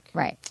in the dark.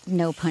 Right.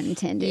 No pun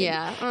intended.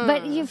 Yeah.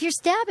 But if you're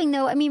stabbing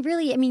though,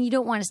 you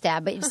don't want to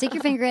stab, but you stick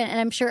your finger in, and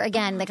I'm sure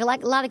again, a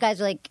lot of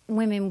guys are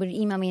women would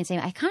email me and say,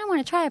 I kind of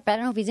want to try it, but I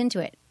don't know if he's into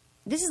it.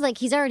 This is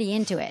he's already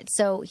into it,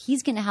 so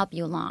he's going to help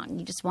you along.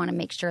 You just want to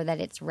make sure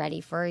that it's ready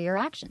for your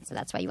action. So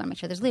that's why you want to make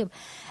sure there's lube.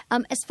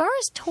 As far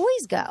as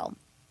toys go,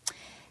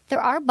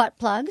 there are butt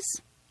plugs.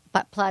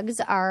 Butt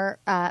plugs are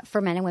for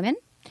men and women.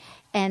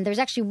 And there's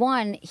actually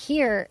one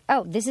here.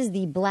 Oh, this is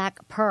the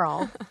Black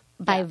Pearl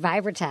by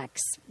Vibratex.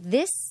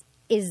 This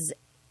is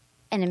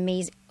an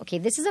amazing... Okay,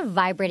 this is a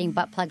vibrating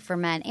butt plug for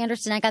men.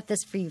 Anderson, I got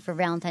this for you for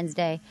Valentine's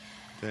Day.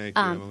 Thank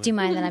you, do you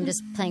mind that I'm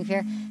just playing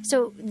fair?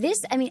 So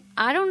this,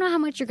 I don't know how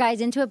much your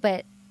guy's into it,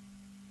 but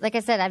like I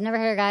said, I've never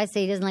heard a guy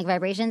say he doesn't like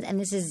vibrations, and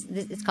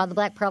it's called the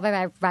Black Pearl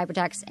by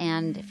Vibratex,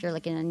 and if you're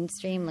looking on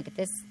stream, look at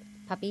this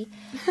puppy.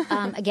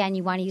 Again,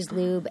 you want to use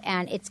lube,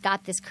 and it's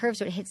got this curve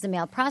so it hits the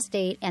male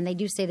prostate, and they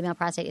do say the male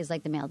prostate is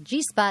like the male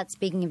G-spot.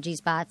 Speaking of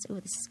G-spots,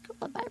 ooh, this is cool,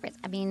 it vibrates.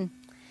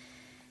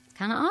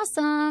 Kind of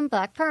awesome.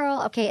 Black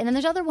Pearl. Okay, and then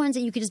there's other ones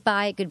that you could just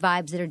buy, Good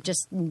Vibes,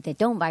 that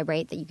don't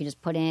vibrate, that you can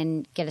just put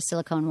in, get a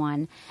silicone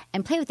one,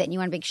 and play with it. And you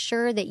want to make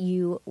sure that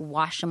you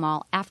wash them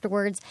all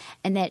afterwards,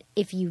 and that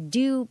if you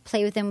do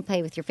play with them,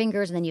 play with your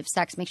fingers, and then you have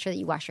sex, make sure that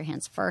you wash your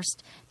hands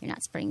first. You're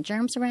not spreading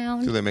germs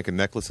around. Do they make a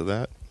necklace of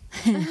that?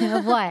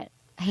 Of what?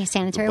 Hey,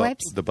 sanitary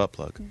wipes? The butt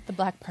plug. The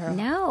Black Pearl.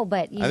 No,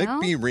 but I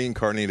think being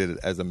reincarnated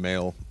as a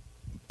male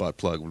butt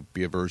plug would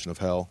be a version of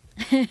hell.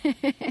 Can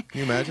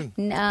you imagine?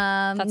 No,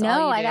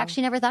 I've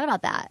actually never thought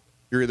about that.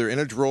 You're either in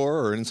a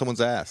drawer or in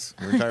someone's ass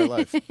your entire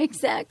life.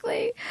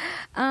 Exactly.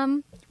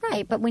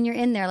 Right, but when you're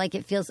in there,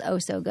 it feels oh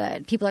so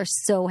good. People are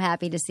so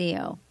happy to see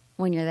you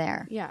when you're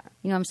there. Yeah.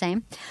 You know what I'm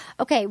saying?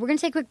 Okay, we're going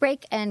to take a quick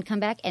break and come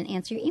back and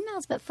answer your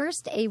emails. But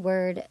first, a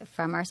word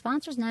from our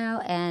sponsors now.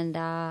 And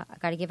I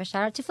got to give a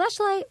shout out to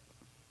Fleshlight.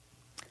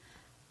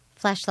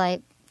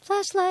 Fleshlight.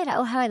 Flashlight.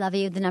 Oh, how I love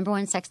you. The number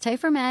one sex toy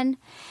for men.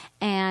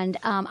 And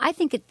I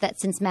think that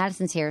since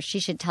Madison's here, she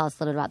should tell us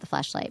a little bit about the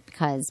flashlight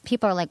because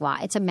people are like, wow,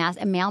 it's a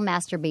male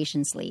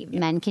masturbation sleeve.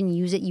 Men can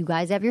use it. You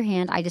guys have your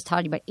hand. I just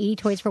taught you about 80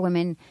 toys for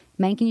women.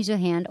 Men can use a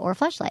hand or a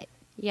flashlight.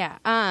 Yeah.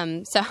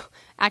 So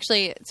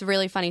actually, it's a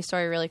really funny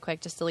story really quick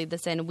just to lead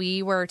this in.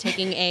 We were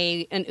taking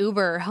an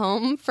Uber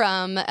home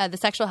from the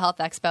Sexual Health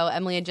Expo.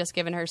 Emily had just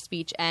given her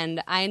speech,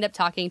 and I ended up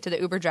talking to the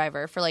Uber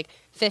driver for like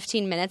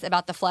 15 minutes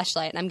about the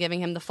fleshlight, and I'm giving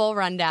him the full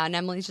rundown. And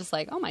Emily's just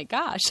like, oh my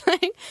gosh,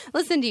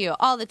 listen to you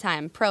all the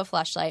time, pro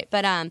fleshlight.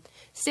 But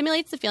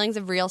stimulates the feelings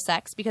of real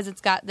sex because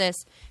it's got this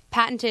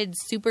patented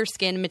super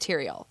skin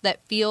material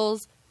that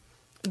feels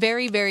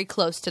very, very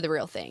close to the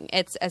real thing.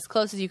 It's as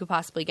close as you could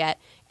possibly get.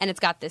 And it's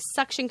got this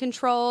suction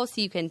control so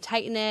you can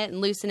tighten it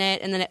and loosen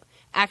it. And then it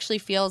actually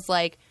feels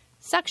like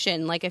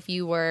suction, like if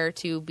you were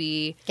to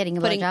be getting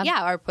a blowjob.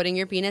 Yeah, or putting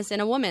your penis in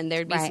a woman.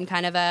 There'd be some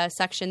kind of a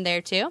suction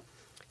there too.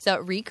 So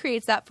it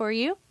recreates that for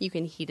you. You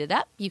can heat it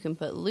up. You can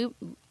put lube.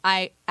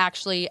 I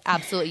actually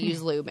absolutely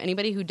use lube.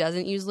 Anybody who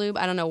doesn't use lube,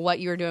 I don't know what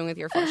you were doing with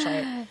your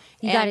fleshlight.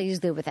 You got to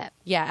use lube with it.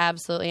 Yeah,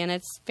 absolutely. And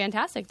it's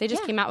fantastic. They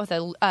just came out with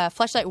a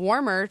fleshlight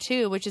warmer,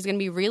 too, which is going to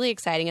be really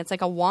exciting. It's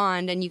like a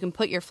wand, and you can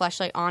put your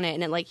fleshlight on it,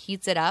 and it, like,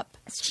 heats it up.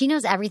 She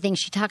knows everything.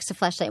 She talks to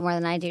fleshlight more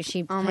than I do.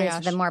 She plays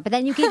with them more. But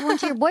then you gave one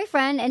to your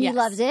boyfriend, and he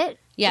loves it.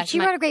 Yeah, she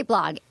wrote a great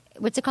blog.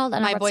 What's it called?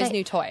 My Boy's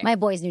New Toy. My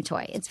Boy's New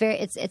Toy.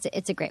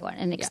 It's a great one,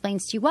 and it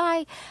explains to you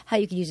why, how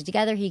you could use it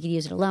together, how you could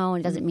use it alone.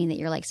 It doesn't mean that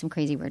you're like some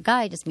crazy weird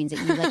guy. It just means that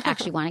you like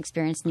actually want to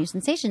experience new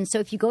sensations. So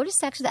if you go to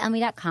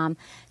sexwithemily.com,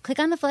 click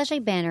on the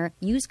fleshlight banner,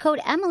 use code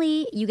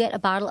Emily, you get a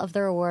bottle of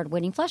their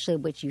award-winning flesh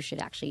lube, which you should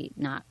actually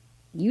not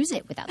use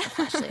it without the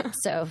flesh lube.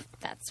 So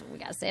that's what we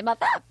got to say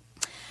about that.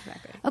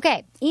 Exactly.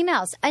 Okay,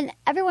 emails. And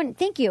everyone,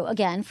 thank you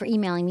again for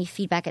emailing me,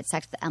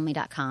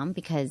 feedback@sexwithemily.com,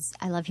 because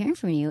I love hearing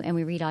from you, and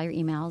we read all your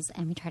emails,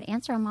 and we try to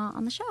answer them all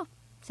on the show.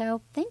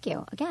 So thank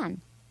you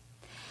again.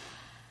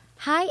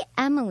 Hi,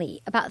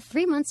 Emily. About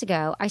 3 months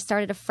ago, I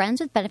started a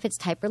friends with benefits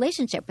type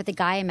relationship with a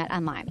guy I met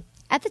online.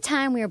 At the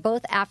time, we were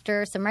both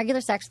after some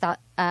regular sex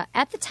without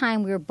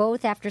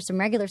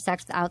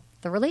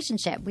the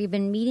relationship. We've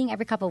been meeting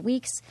every couple of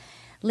weeks.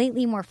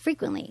 Lately, more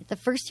frequently. The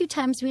first 2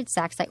 times we had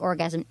sex, I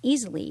orgasmed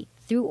easily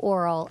through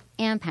oral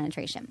and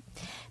penetration.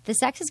 The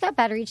sex has got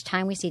better each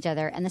time we see each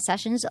other, and the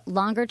sessions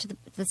longer to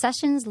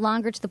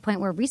the point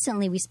where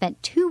recently we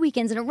spent 2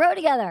 weekends in a row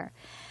together.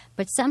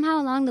 But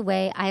somehow along the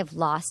way, I have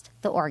lost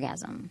the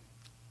orgasm.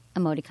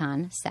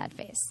 Emoticon, sad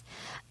face.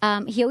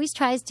 He always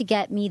tries to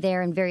get me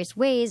there in various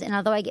ways, and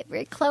although I get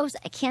very close,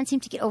 I can't seem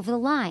to get over the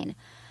line.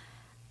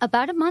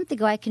 About a month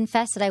ago, I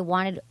confessed that I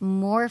wanted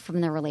more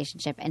from the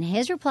relationship, and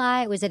his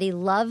reply was that he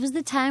loves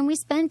the time we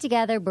spend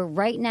together, but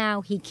right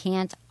now he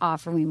can't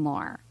offer me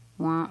more.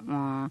 Wah,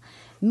 wah.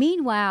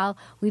 Meanwhile,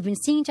 we've been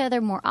seeing each other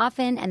more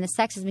often, and the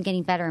sex has been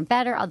getting better and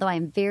better, although I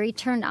am very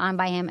turned on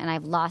by him, and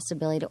I've lost the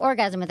ability to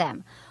orgasm with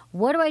him.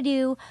 What do I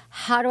do?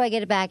 How do I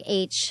get it back?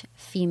 H,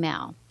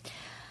 female.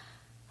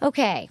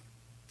 Okay,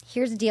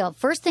 here's the deal.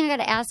 First thing I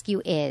got to ask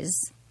you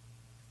is,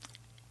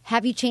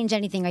 have you changed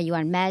anything? Are you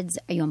on meds?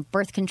 Are you on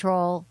birth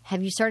control?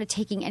 Have you started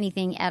taking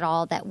anything at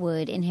all that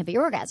would inhibit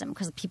your orgasm?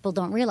 Because people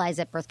don't realize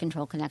that birth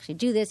control can actually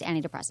do this,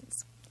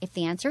 antidepressants. If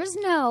the answer is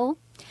no,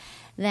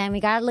 then we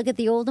got to look at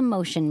the old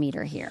emotion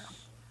meter here.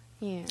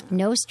 Yeah.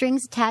 No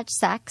strings attached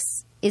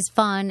sex is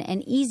fun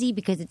and easy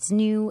because it's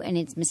new and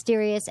it's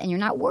mysterious and you're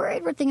not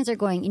worried where things are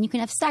going. And you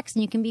can have sex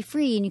and you can be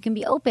free and you can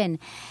be open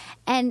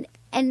and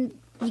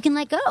you can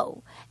let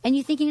go. And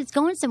you're thinking it's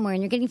going somewhere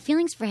and you're getting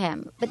feelings for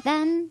him. But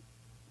then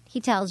he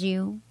tells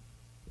you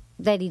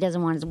that he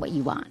doesn't want what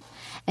you want.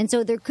 And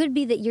so there could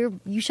be that you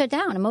shut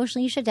down.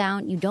 Emotionally, you shut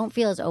down. You don't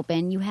feel as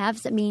open. You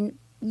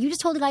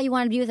just told the guy you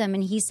wanted to be with him,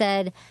 and he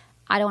said,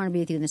 I don't want to be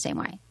with you in the same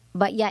way.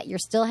 But yet you're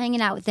still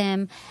hanging out with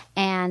him,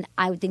 and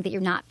I would think that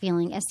you're not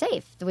feeling as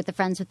safe with the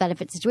friends with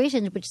benefit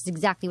situations, which is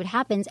exactly what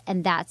happens,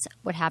 and that's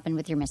what happened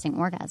with your missing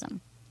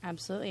orgasm.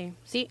 Absolutely.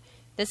 See,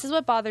 this is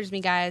what bothers me,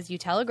 guys. You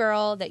tell a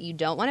girl that you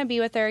don't want to be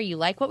with her, you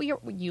like what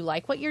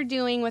you're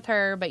doing with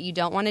her, but you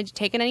don't want to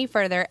take it any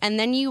further, and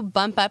then you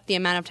bump up the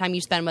amount of time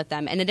you spend with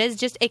them, and it is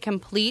just a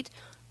complete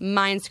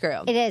mind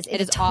screw. It is.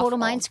 It is a total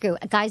mind screw.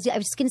 Guys, I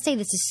was just going to say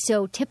this is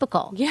so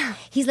typical. Yeah.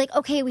 He's like,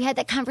 okay, we had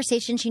that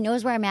conversation. She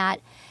knows where I'm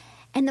at.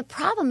 And the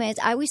problem is,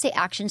 I always say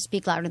actions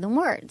speak louder than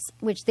words,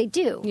 which they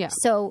do. Yeah.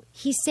 So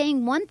he's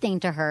saying one thing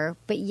to her,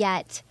 but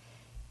yet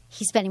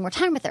he's spending more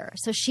time with her.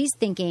 So she's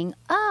thinking,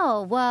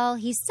 oh, well,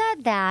 he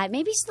said that.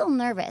 Maybe he's still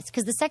nervous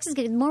because the sex is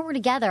getting more we're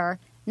together.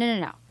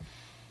 No.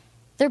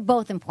 They're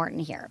both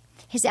important here.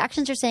 His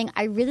actions are saying,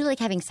 I really like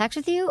having sex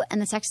with you, and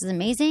the sex is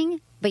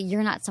amazing, but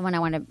you're not someone I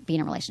want to be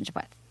in a relationship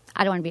with.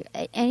 I don't want to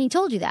be. And he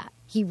told you that.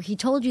 He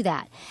told you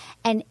that.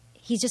 And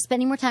he's just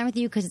spending more time with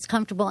you because it's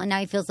comfortable, and now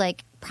he feels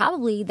like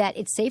probably that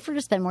it's safer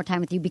to spend more time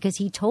with you because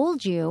he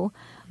told you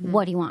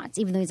what he wants,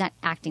 even though he's not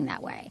acting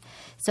that way.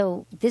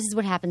 So this is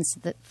what happens to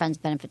the friends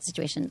benefit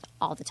situations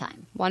all the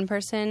time. One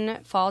person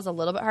falls a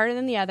little bit harder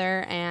than the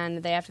other,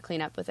 and they have to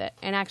clean up with it.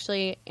 And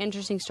actually,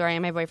 interesting story,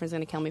 and my boyfriend's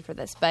going to kill me for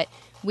this, but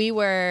we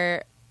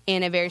were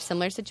in a very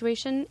similar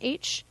situation,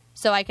 H.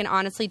 So I can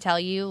honestly tell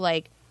you,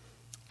 like,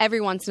 every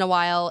once in a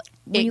while,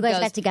 when you guys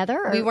got together?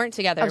 Or? We weren't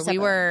together.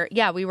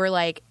 Oh, we were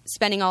like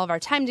spending all of our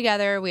time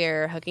together. We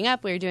were hooking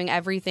up. We were doing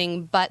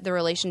everything but the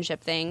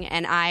relationship thing.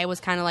 And I was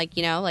kind of like,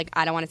 you know, like,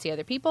 I don't want to see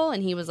other people.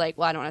 And he was like,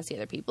 well, I don't want to see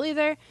other people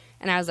either.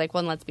 And I was like,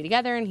 well, let's be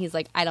together. And he's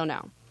like, I don't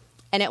know.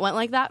 And it went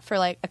like that for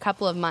like a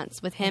couple of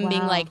months with him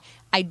being like,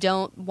 I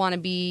don't want to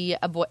be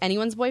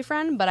anyone's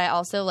boyfriend, but I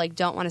also like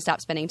don't want to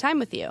stop spending time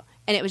with you.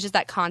 And it was just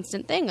that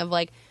constant thing of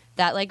like,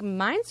 that like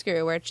mind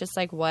screw where it's just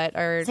like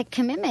it's like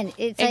commitment.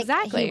 It's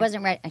exactly. Like he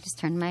wasn't ready. I just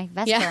turned my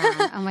vest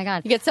on. Oh my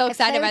God. You get so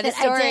excited by the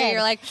story.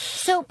 You're like,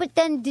 so, but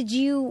then did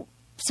you,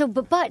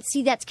 but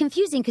see, that's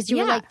confusing because you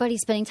were like, but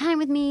he's spending time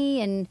with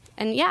me and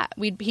yeah,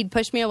 he'd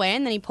push me away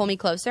and then he'd pull me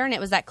closer. And it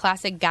was that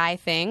classic guy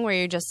thing where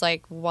you're just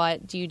like,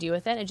 what do you do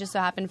with it? It just so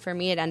happened for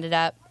me, it ended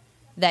up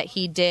that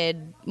he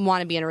did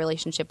want to be in a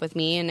relationship with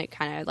me and it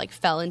kind of like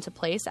fell into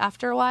place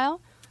after a while.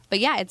 But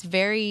yeah, it's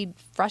very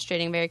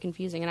frustrating, very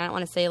confusing. And I don't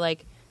want to say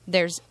like,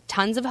 there's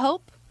tons of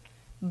hope,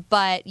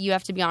 but you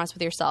have to be honest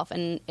with yourself.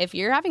 And if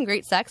you're having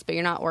great sex, but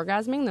you're not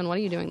orgasming, then what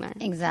are you doing there?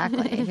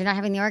 Exactly. If you're not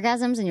having the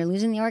orgasms and you're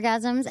losing the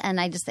orgasms, and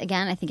I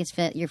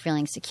think you're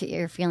feeling secure.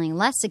 You're feeling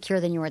less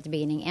secure than you were at the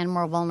beginning and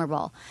more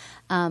vulnerable.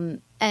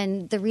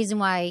 And the reason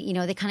why, you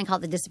know, they kind of call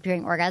it the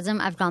disappearing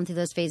orgasm, I've gone through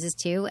those phases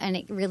too. And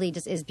it really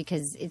just is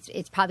because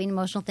it's probably an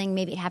emotional thing.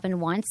 Maybe it happened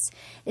once.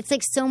 It's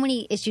like so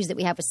many issues that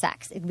we have with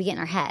sex. We get in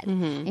our head.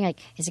 Mm-hmm. And you're like,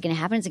 is it going to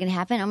happen? Is it going to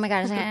happen? Oh my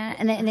God.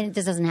 And then it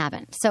just doesn't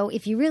happen. So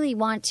if you really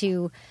want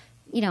to,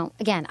 you know,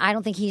 again, I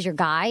don't think he's your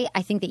guy.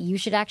 I think that you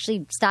should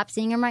actually stop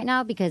seeing him right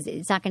now because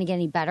it's not going to get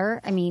any better.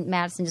 I mean,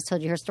 Madison just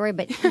told you her story,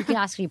 but you can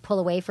actually pull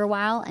away for a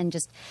while and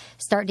just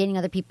start dating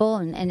other people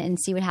and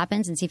see what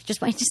happens and see if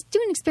just do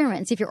an experiment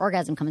and see if your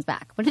orgasm comes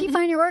back. What if you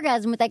find your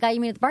orgasm with that guy you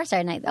met at the bar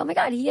Saturday night? Oh my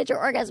God, he had your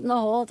orgasm the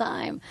whole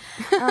time.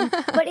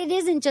 But it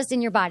isn't just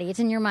in your body; it's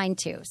in your mind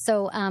too.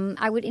 So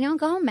I would, you know,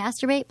 go home,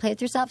 masturbate, play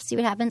with yourself, see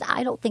what happens.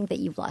 I don't think that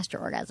you've lost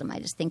your orgasm. I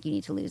just think you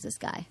need to lose this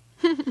guy.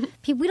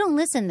 We don't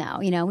listen, though.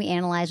 You know, we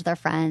analyze with our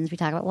friends. We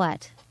talk about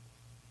what?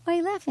 Why are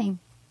you laughing?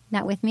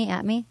 Not with me,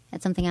 at me,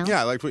 at something else?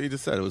 Yeah, I liked what you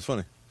just said. It was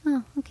funny.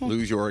 Oh, okay.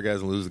 Lose your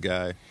orgasm, lose the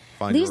guy.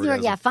 Find your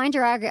orgasm. Find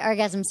your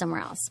orgasm somewhere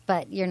else.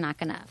 But you're not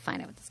going to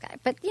find it with this guy.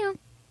 But, you know,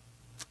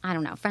 I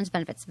don't know. Friends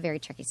benefits, very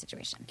tricky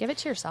situation. Give it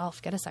to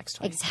yourself. Get a sex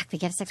toy. Exactly.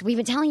 Get a sex toy. We've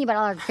been telling you about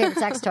all our favorite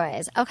sex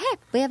toys. Okay.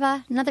 We have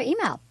another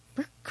email.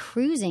 We're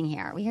cruising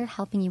here. We are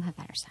helping you have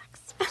better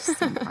sex, which is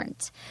so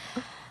important.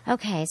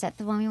 Okay. Is that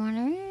the one we want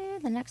to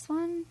read? The next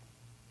one?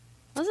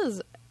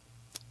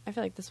 I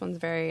feel like this one's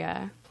very,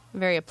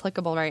 very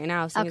applicable right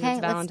now, seeing as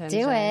it's Valentine's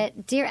Day. Let's do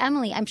it. Dear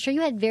Emily, I'm sure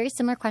you had very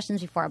similar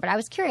questions before, but I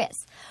was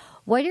curious.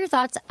 What are your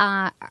thoughts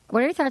on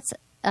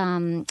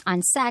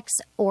sex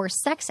or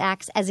sex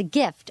acts as a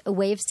gift, a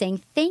way of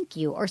saying thank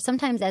you, or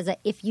sometimes as a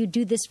if you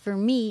do this for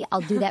me,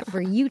 I'll do that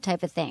for you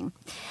type of thing?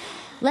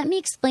 Let me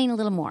explain a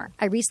little more.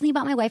 I recently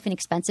bought my wife an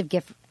expensive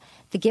gift.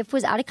 The gift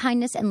was out of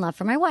kindness and love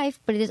for my wife,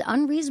 but it is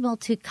unreasonable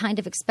to kind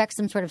of expect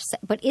some sort of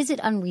but is it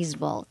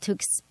unreasonable to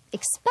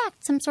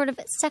expect some sort of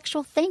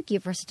sexual thank you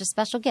for such a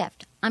special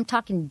gift? I'm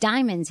talking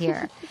diamonds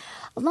here.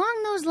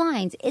 Along those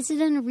lines, is it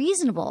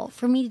unreasonable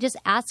for me to just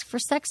ask for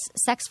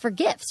sex for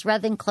gifts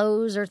rather than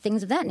clothes or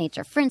things of that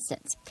nature? For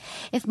instance,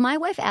 if my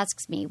wife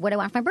asks me what I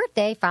want for my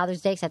birthday,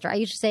 Father's Day, etc., I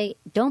usually say,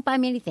 don't buy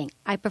me anything.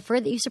 I prefer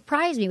that you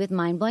surprise me with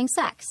mind-blowing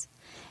sex.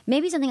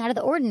 Maybe something out of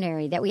the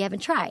ordinary that we haven't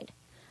tried.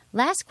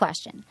 Last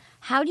question.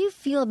 How do you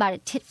feel about a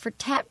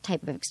tit-for-tat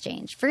type of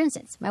exchange? For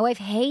instance, my wife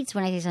hates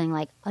when I say something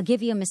like, I'll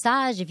give you a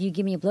massage if you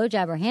give me a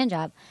blowjob or a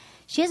handjob.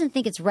 She doesn't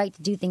think it's right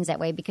to do things that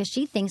way because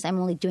she thinks I'm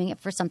only doing it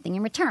for something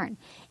in return.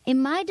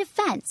 In my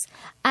defense,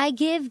 I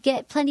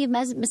get plenty of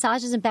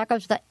massages and back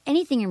rubs without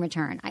anything in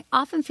return. I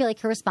often feel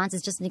like her response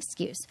is just an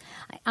excuse.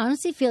 I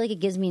honestly feel like it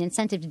gives me an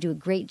incentive to do a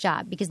great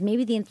job because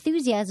maybe the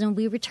enthusiasm will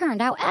be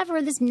returned.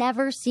 However, this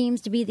never seems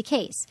to be the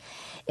case.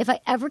 If I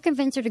ever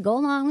convince her to go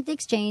along with the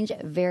exchange,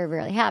 it very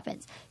rarely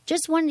happens.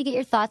 Just wanted to get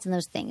your thoughts on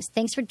those things.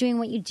 Thanks for doing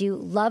what you do.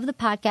 Love the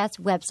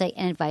podcast, website,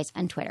 and advice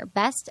on Twitter.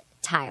 Best,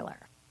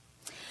 Tyler.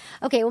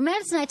 Okay, well,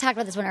 Madison and I talked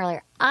about this one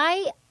earlier.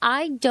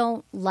 I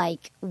don't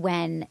like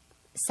when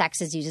sex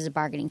is used as a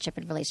bargaining chip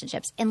in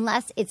relationships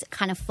unless it's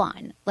kind of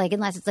fun. Like,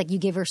 unless it's like you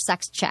give her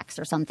sex checks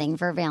or something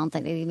for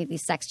Valentine's Day, you make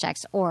these sex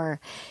checks. Or,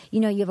 you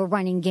know, you have a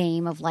running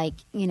game of like,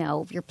 you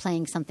know, if you're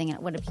playing something,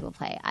 what do people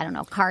play? I don't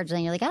know, cards,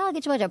 and you're like, oh, I'll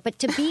get you a job. But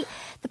to be,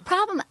 the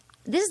problem,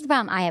 this is the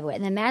problem I have with it,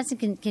 and then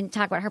Madison can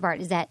talk about her part,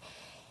 is that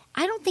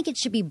I don't think it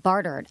should be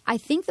bartered. I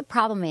think the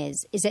problem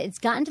is that it's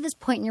gotten to this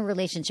point in your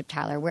relationship,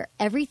 Tyler, where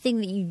everything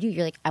that you do,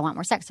 you're like, I want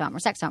more sex, I want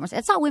more sex, I want more sex.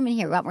 That's all women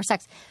here, we want more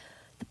sex.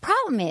 The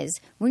problem is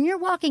when you're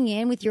walking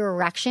in with your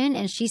erection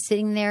and she's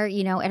sitting there,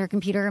 you know, at her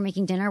computer or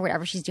making dinner or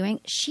whatever she's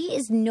doing, she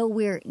is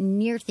nowhere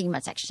near thinking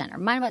about sex. She's on her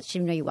mind about it. She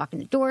doesn't know you walk in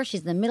the door.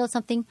 She's in the middle of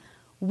something.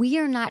 We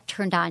are not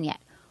turned on yet.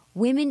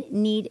 Women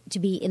need to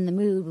be in the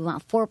mood. We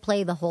want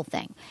foreplay, the whole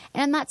thing.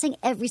 And I'm not saying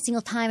every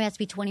single time it has to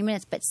be 20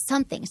 minutes, but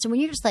something. So when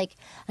you're just like,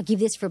 I'll give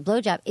this for a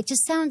blowjob, it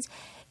just sounds,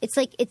 it's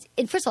like,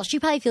 and first of all, she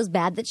probably feels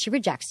bad that she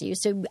rejects you.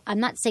 So I'm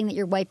not saying that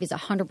your wife is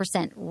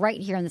 100% right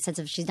here in the sense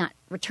of she's not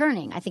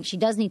returning. I think she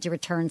does need to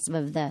return some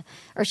of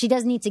or she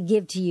does need to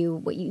give to you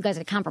what you guys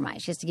have to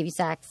compromise. She has to give you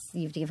sex.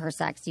 You have to give her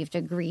sex. You have to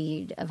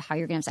agree of how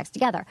you're going to have sex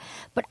together.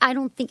 But I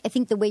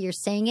think the way you're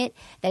saying it,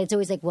 that it's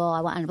always like, well,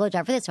 I want a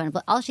blowjob for this one.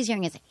 But all she's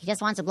hearing is, he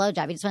just wants a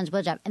blowjob. He just wants a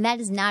blowjob. And that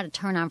is not a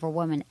turn on for a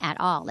woman at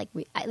all.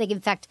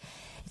 In fact,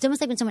 it's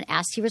almost like when someone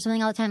asks you for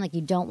something all the time, like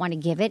you don't want to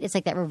give it. It's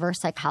like that reverse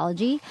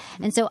psychology.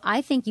 And so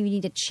I think you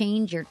need to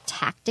change your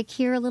tactic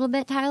here a little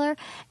bit, Tyler.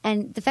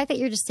 And the fact that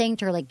you're just saying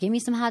to her, like, give me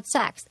some hot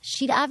sex,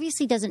 she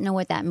obviously doesn't know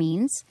what that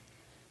means,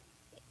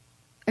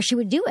 or she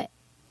would do it.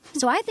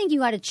 So I think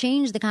you ought to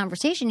change the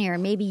conversation here.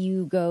 Maybe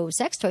you go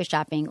sex toy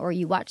shopping, or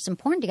you watch some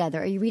porn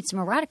together, or you read some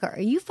erotica,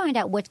 or you find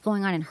out what's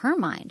going on in her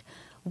mind.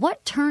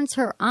 What turns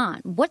her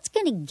on? What's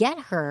going to get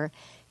her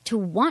to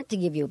want to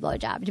give you a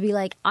blowjob? To be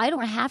like, I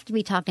don't have to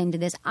be talked into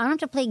this. I don't have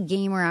to play a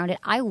game around it.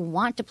 I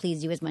want to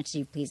please you as much as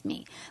you please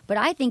me. But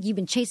I think you've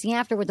been chasing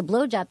after with the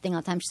blowjob thing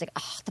all the time. She's like,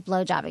 oh, the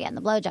blowjob again,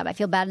 the blowjob. I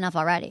feel bad enough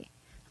already.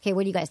 Okay,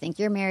 what do you guys think?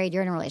 You're married.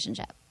 You're in a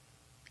relationship.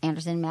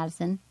 Anderson,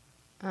 Madison?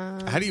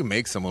 How do you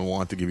make someone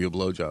want to give you a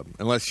blowjob?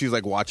 Unless she's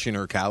like watching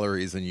her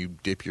calories and you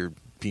dip your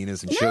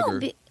penis in sugar.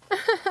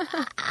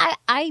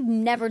 I've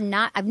never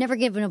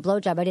given a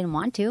blowjob. I didn't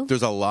want to.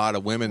 There's a lot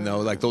of women though,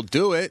 like they'll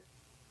do it,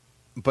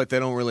 but they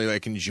don't really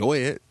like enjoy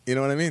it. You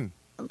know what I mean?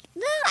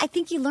 No, I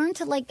think you learn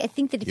to like. I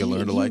think that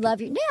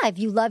if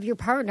you love your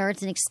partner,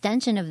 it's an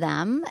extension of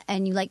them,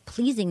 and you like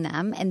pleasing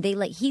them, and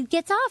he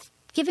gets off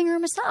giving her a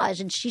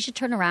massage, and she should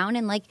turn around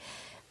and like.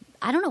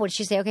 I don't know. What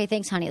she say? Okay,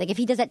 thanks, honey. Like if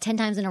he does that 10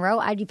 times in a row,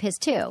 I'd be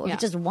pissed too. If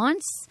it's just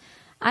once,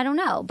 I don't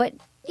know. But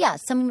yeah,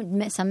 some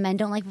men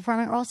don't like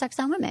performing oral sex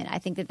on women. I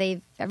think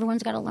that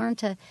everyone's got to learn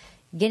to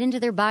get into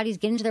their bodies,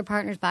 get into their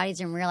partner's bodies,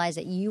 and realize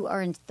that you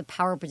are in the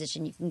power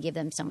position. You can give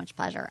them so much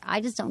pleasure.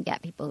 I just don't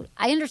get people.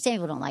 I understand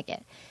people don't like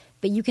it,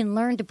 but you can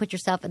learn to put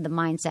yourself in the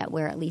mindset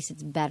where at least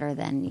it's better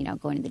than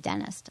going to the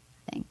dentist.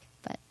 I think,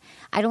 but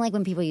I don't like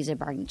when people use a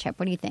bargaining chip.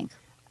 What do you think?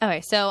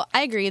 Okay, so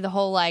I agree. The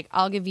whole, like,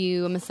 I'll give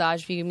you a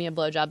massage if you give me a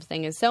blowjob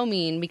thing is so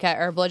mean,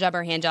 or a blowjob or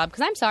a hand job,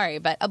 because I'm sorry,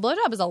 but a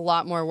blowjob is a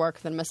lot more work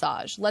than a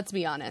massage. Let's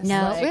be honest.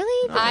 No, like,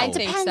 really? I it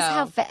think depends so.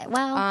 How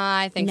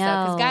I think so,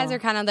 because guys are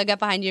kind of, they'll get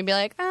behind you and be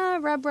like,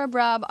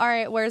 rub. All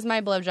right, where's my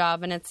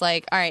blowjob? And it's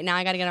like, all right, now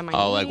I got to get on my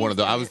knees. Oh, like one of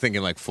those. I was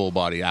thinking like full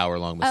body,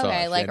 hour-long massage.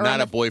 Okay, like,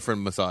 not a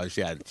boyfriend massage.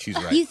 Yeah, she's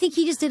right. You think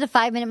he just did a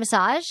 5-minute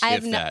massage? I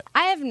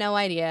have no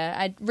idea.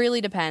 It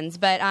really depends.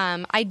 But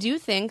I do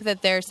think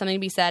that there's something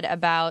to be said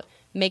about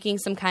making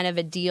some kind of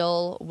a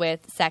deal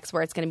with sex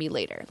where it's going to be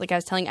later. Like I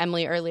was telling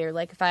Emily earlier,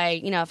 like if I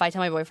tell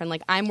my boyfriend,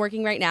 like I'm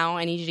working right now,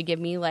 I need you to give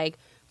me like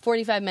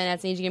 45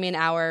 minutes, I need you to give me an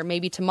hour,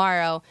 maybe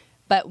tomorrow,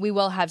 but we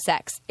will have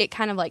sex. It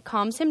kind of like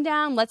calms him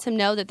down, lets him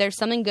know that there's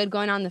something good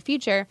going on in the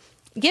future.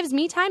 Gives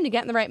me time to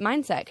get in the right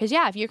mindset. Because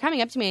yeah, if you're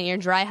coming up to me and you're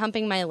dry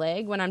humping my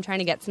leg when I'm trying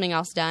to get something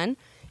else done,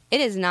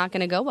 it is not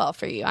going to go well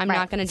for you. I'm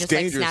not going to just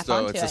like snap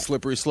onto it. It's a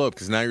slippery slope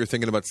because now you're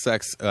thinking about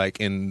sex like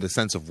in the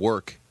sense of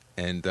work.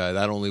 And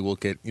that only will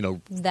get,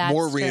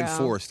 more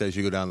reinforced as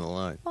you go down the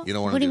line. You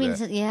don't want to do that. What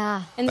do you mean?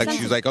 Yeah. Like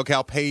she's like, okay,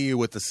 I'll pay you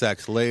with the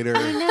sex later.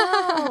 I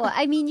know.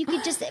 I mean, you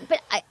could just,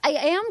 but I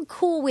am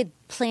cool with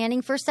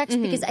planning for sex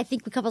because I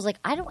think with couples like,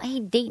 I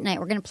hate date night.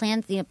 We're going to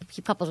plan,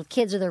 couples with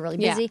kids or they're really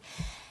busy. Yeah.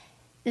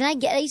 And I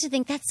used to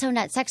think that's so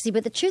not sexy,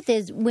 but the truth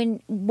is,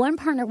 when one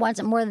partner wants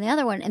it more than the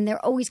other one, and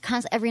they're always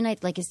constant every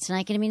night, like, is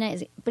tonight going to be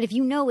night? But if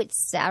you know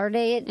it's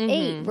Saturday at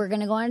 8, we're going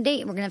to go on a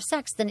date, and we're going to have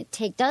sex, then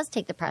it does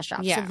take the pressure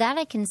off. Yeah. So that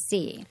I can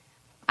see.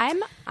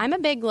 I'm a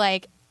big,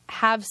 like,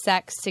 have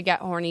sex to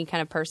get horny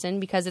kind of person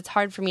because it's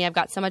hard for me. I've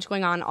got so much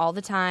going on all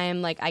the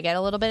time. Like, I get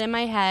a little bit in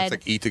my head. It's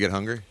like eat to get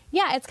hungry?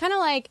 Yeah, it's kind of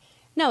like...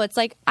 No, it's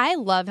like I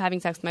love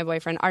having sex with my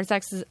boyfriend. Our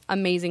sex is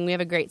amazing. We have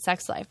a great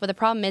sex life. But the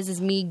problem is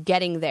me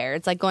getting there.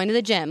 It's like going to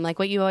the gym. Like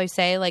what you always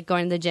say, like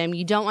going to the gym.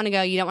 You don't want to go.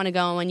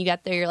 And when you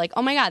get there, you're like,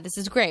 oh my God, this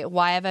is great.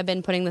 Why have I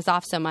been putting this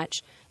off so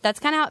much? That's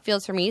kind of how it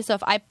feels for me. So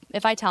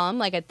if I tell him,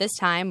 like at this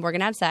time, we're going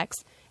to have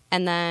sex.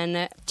 And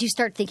then... Do you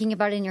start thinking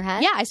about it in your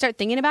head? Yeah, I start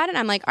thinking about it.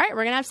 I'm like, all right,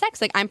 we're going to have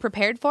sex. Like, I'm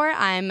prepared for it.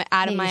 I'm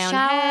out of my own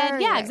head.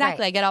 Yeah,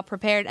 exactly. Right. I get all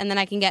prepared, and then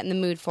I can get in the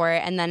mood for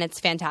it, and then it's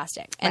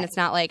fantastic. And it's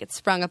not like it's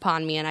sprung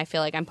upon me, and I feel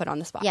like I'm put on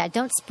the spot. Yeah,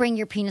 don't spring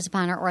your penis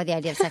upon her or the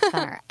idea of sex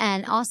upon her.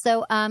 And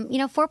also,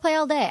 foreplay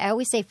all day. I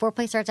always say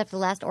foreplay starts after the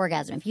last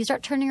orgasm. If you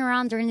start turning her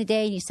on during the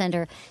day, and you send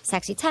her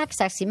sexy texts,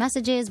 sexy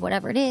messages,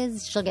 whatever it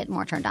is, she'll get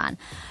more turned on.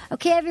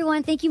 Okay,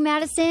 everyone. Thank you,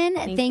 Madison.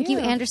 Thank you,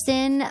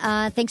 Anderson.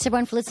 Thanks,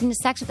 everyone, for listening to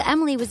Sex with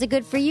Emily. Was it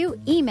good for you?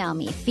 Email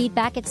me,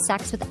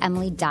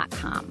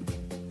 feedback@sexwithemily.com.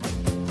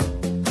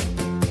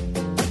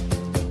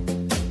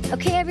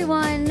 Okay,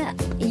 everyone,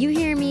 you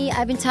hear me.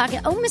 I've been talking.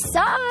 Oh,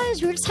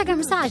 massage. We were just talking about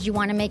massage. You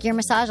want to make your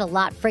massage a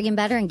lot friggin'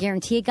 better and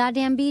guarantee a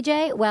goddamn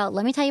BJ? Well,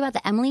 let me tell you about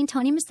the Emily and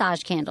Tony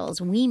massage candles.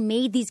 We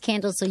made these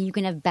candles so you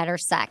can have better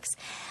sex.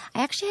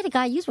 I actually had a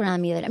guy use one on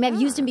me the other day. I mean,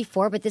 I've used them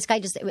before, but this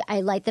guy I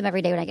light them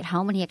every day when I get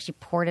home, and he actually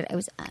poured it.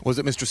 Was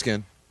it Mr.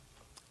 Skin?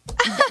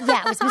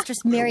 Yeah, it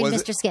was married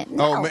Mr. Skin.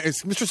 No. Oh,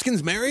 is Mr.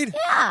 Skin's married?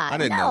 Yeah, I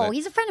didn't know that.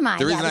 He's a friend of mine.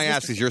 The reason I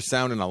asked is you're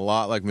sounding a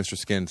lot like Mr.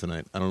 Skin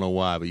tonight. I don't know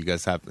why, but you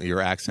guys have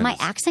your accent. My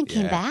accent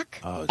came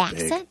back? Oh,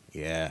 accent?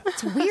 Big. Yeah.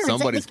 It's weird.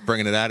 Somebody's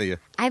bringing it out of you.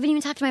 I haven't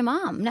even talked to my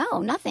mom.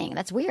 No, nothing.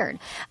 That's weird.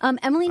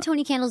 Emily and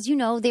Tony candles,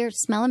 they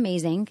smell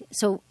amazing.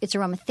 So it's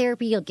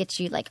aromatherapy. It'll get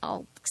you like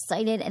all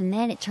excited. And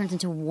then it turns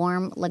into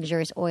warm,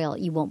 luxurious oil.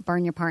 You won't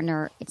burn your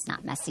partner. It's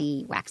not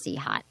messy, waxy,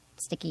 hot,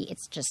 sticky.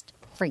 It's just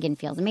friggin'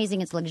 feels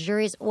amazing. It's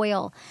luxurious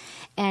oil.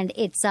 And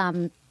it's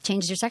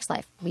changes your sex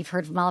life. We've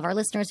heard from all of our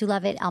listeners who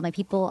love it. All my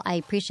people, I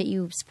appreciate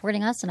you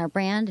supporting us and our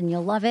brand, and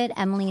you'll love it.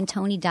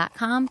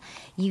 EmilyandTony.com.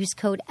 Use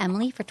code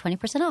Emily for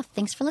 20% off.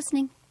 Thanks for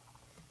listening.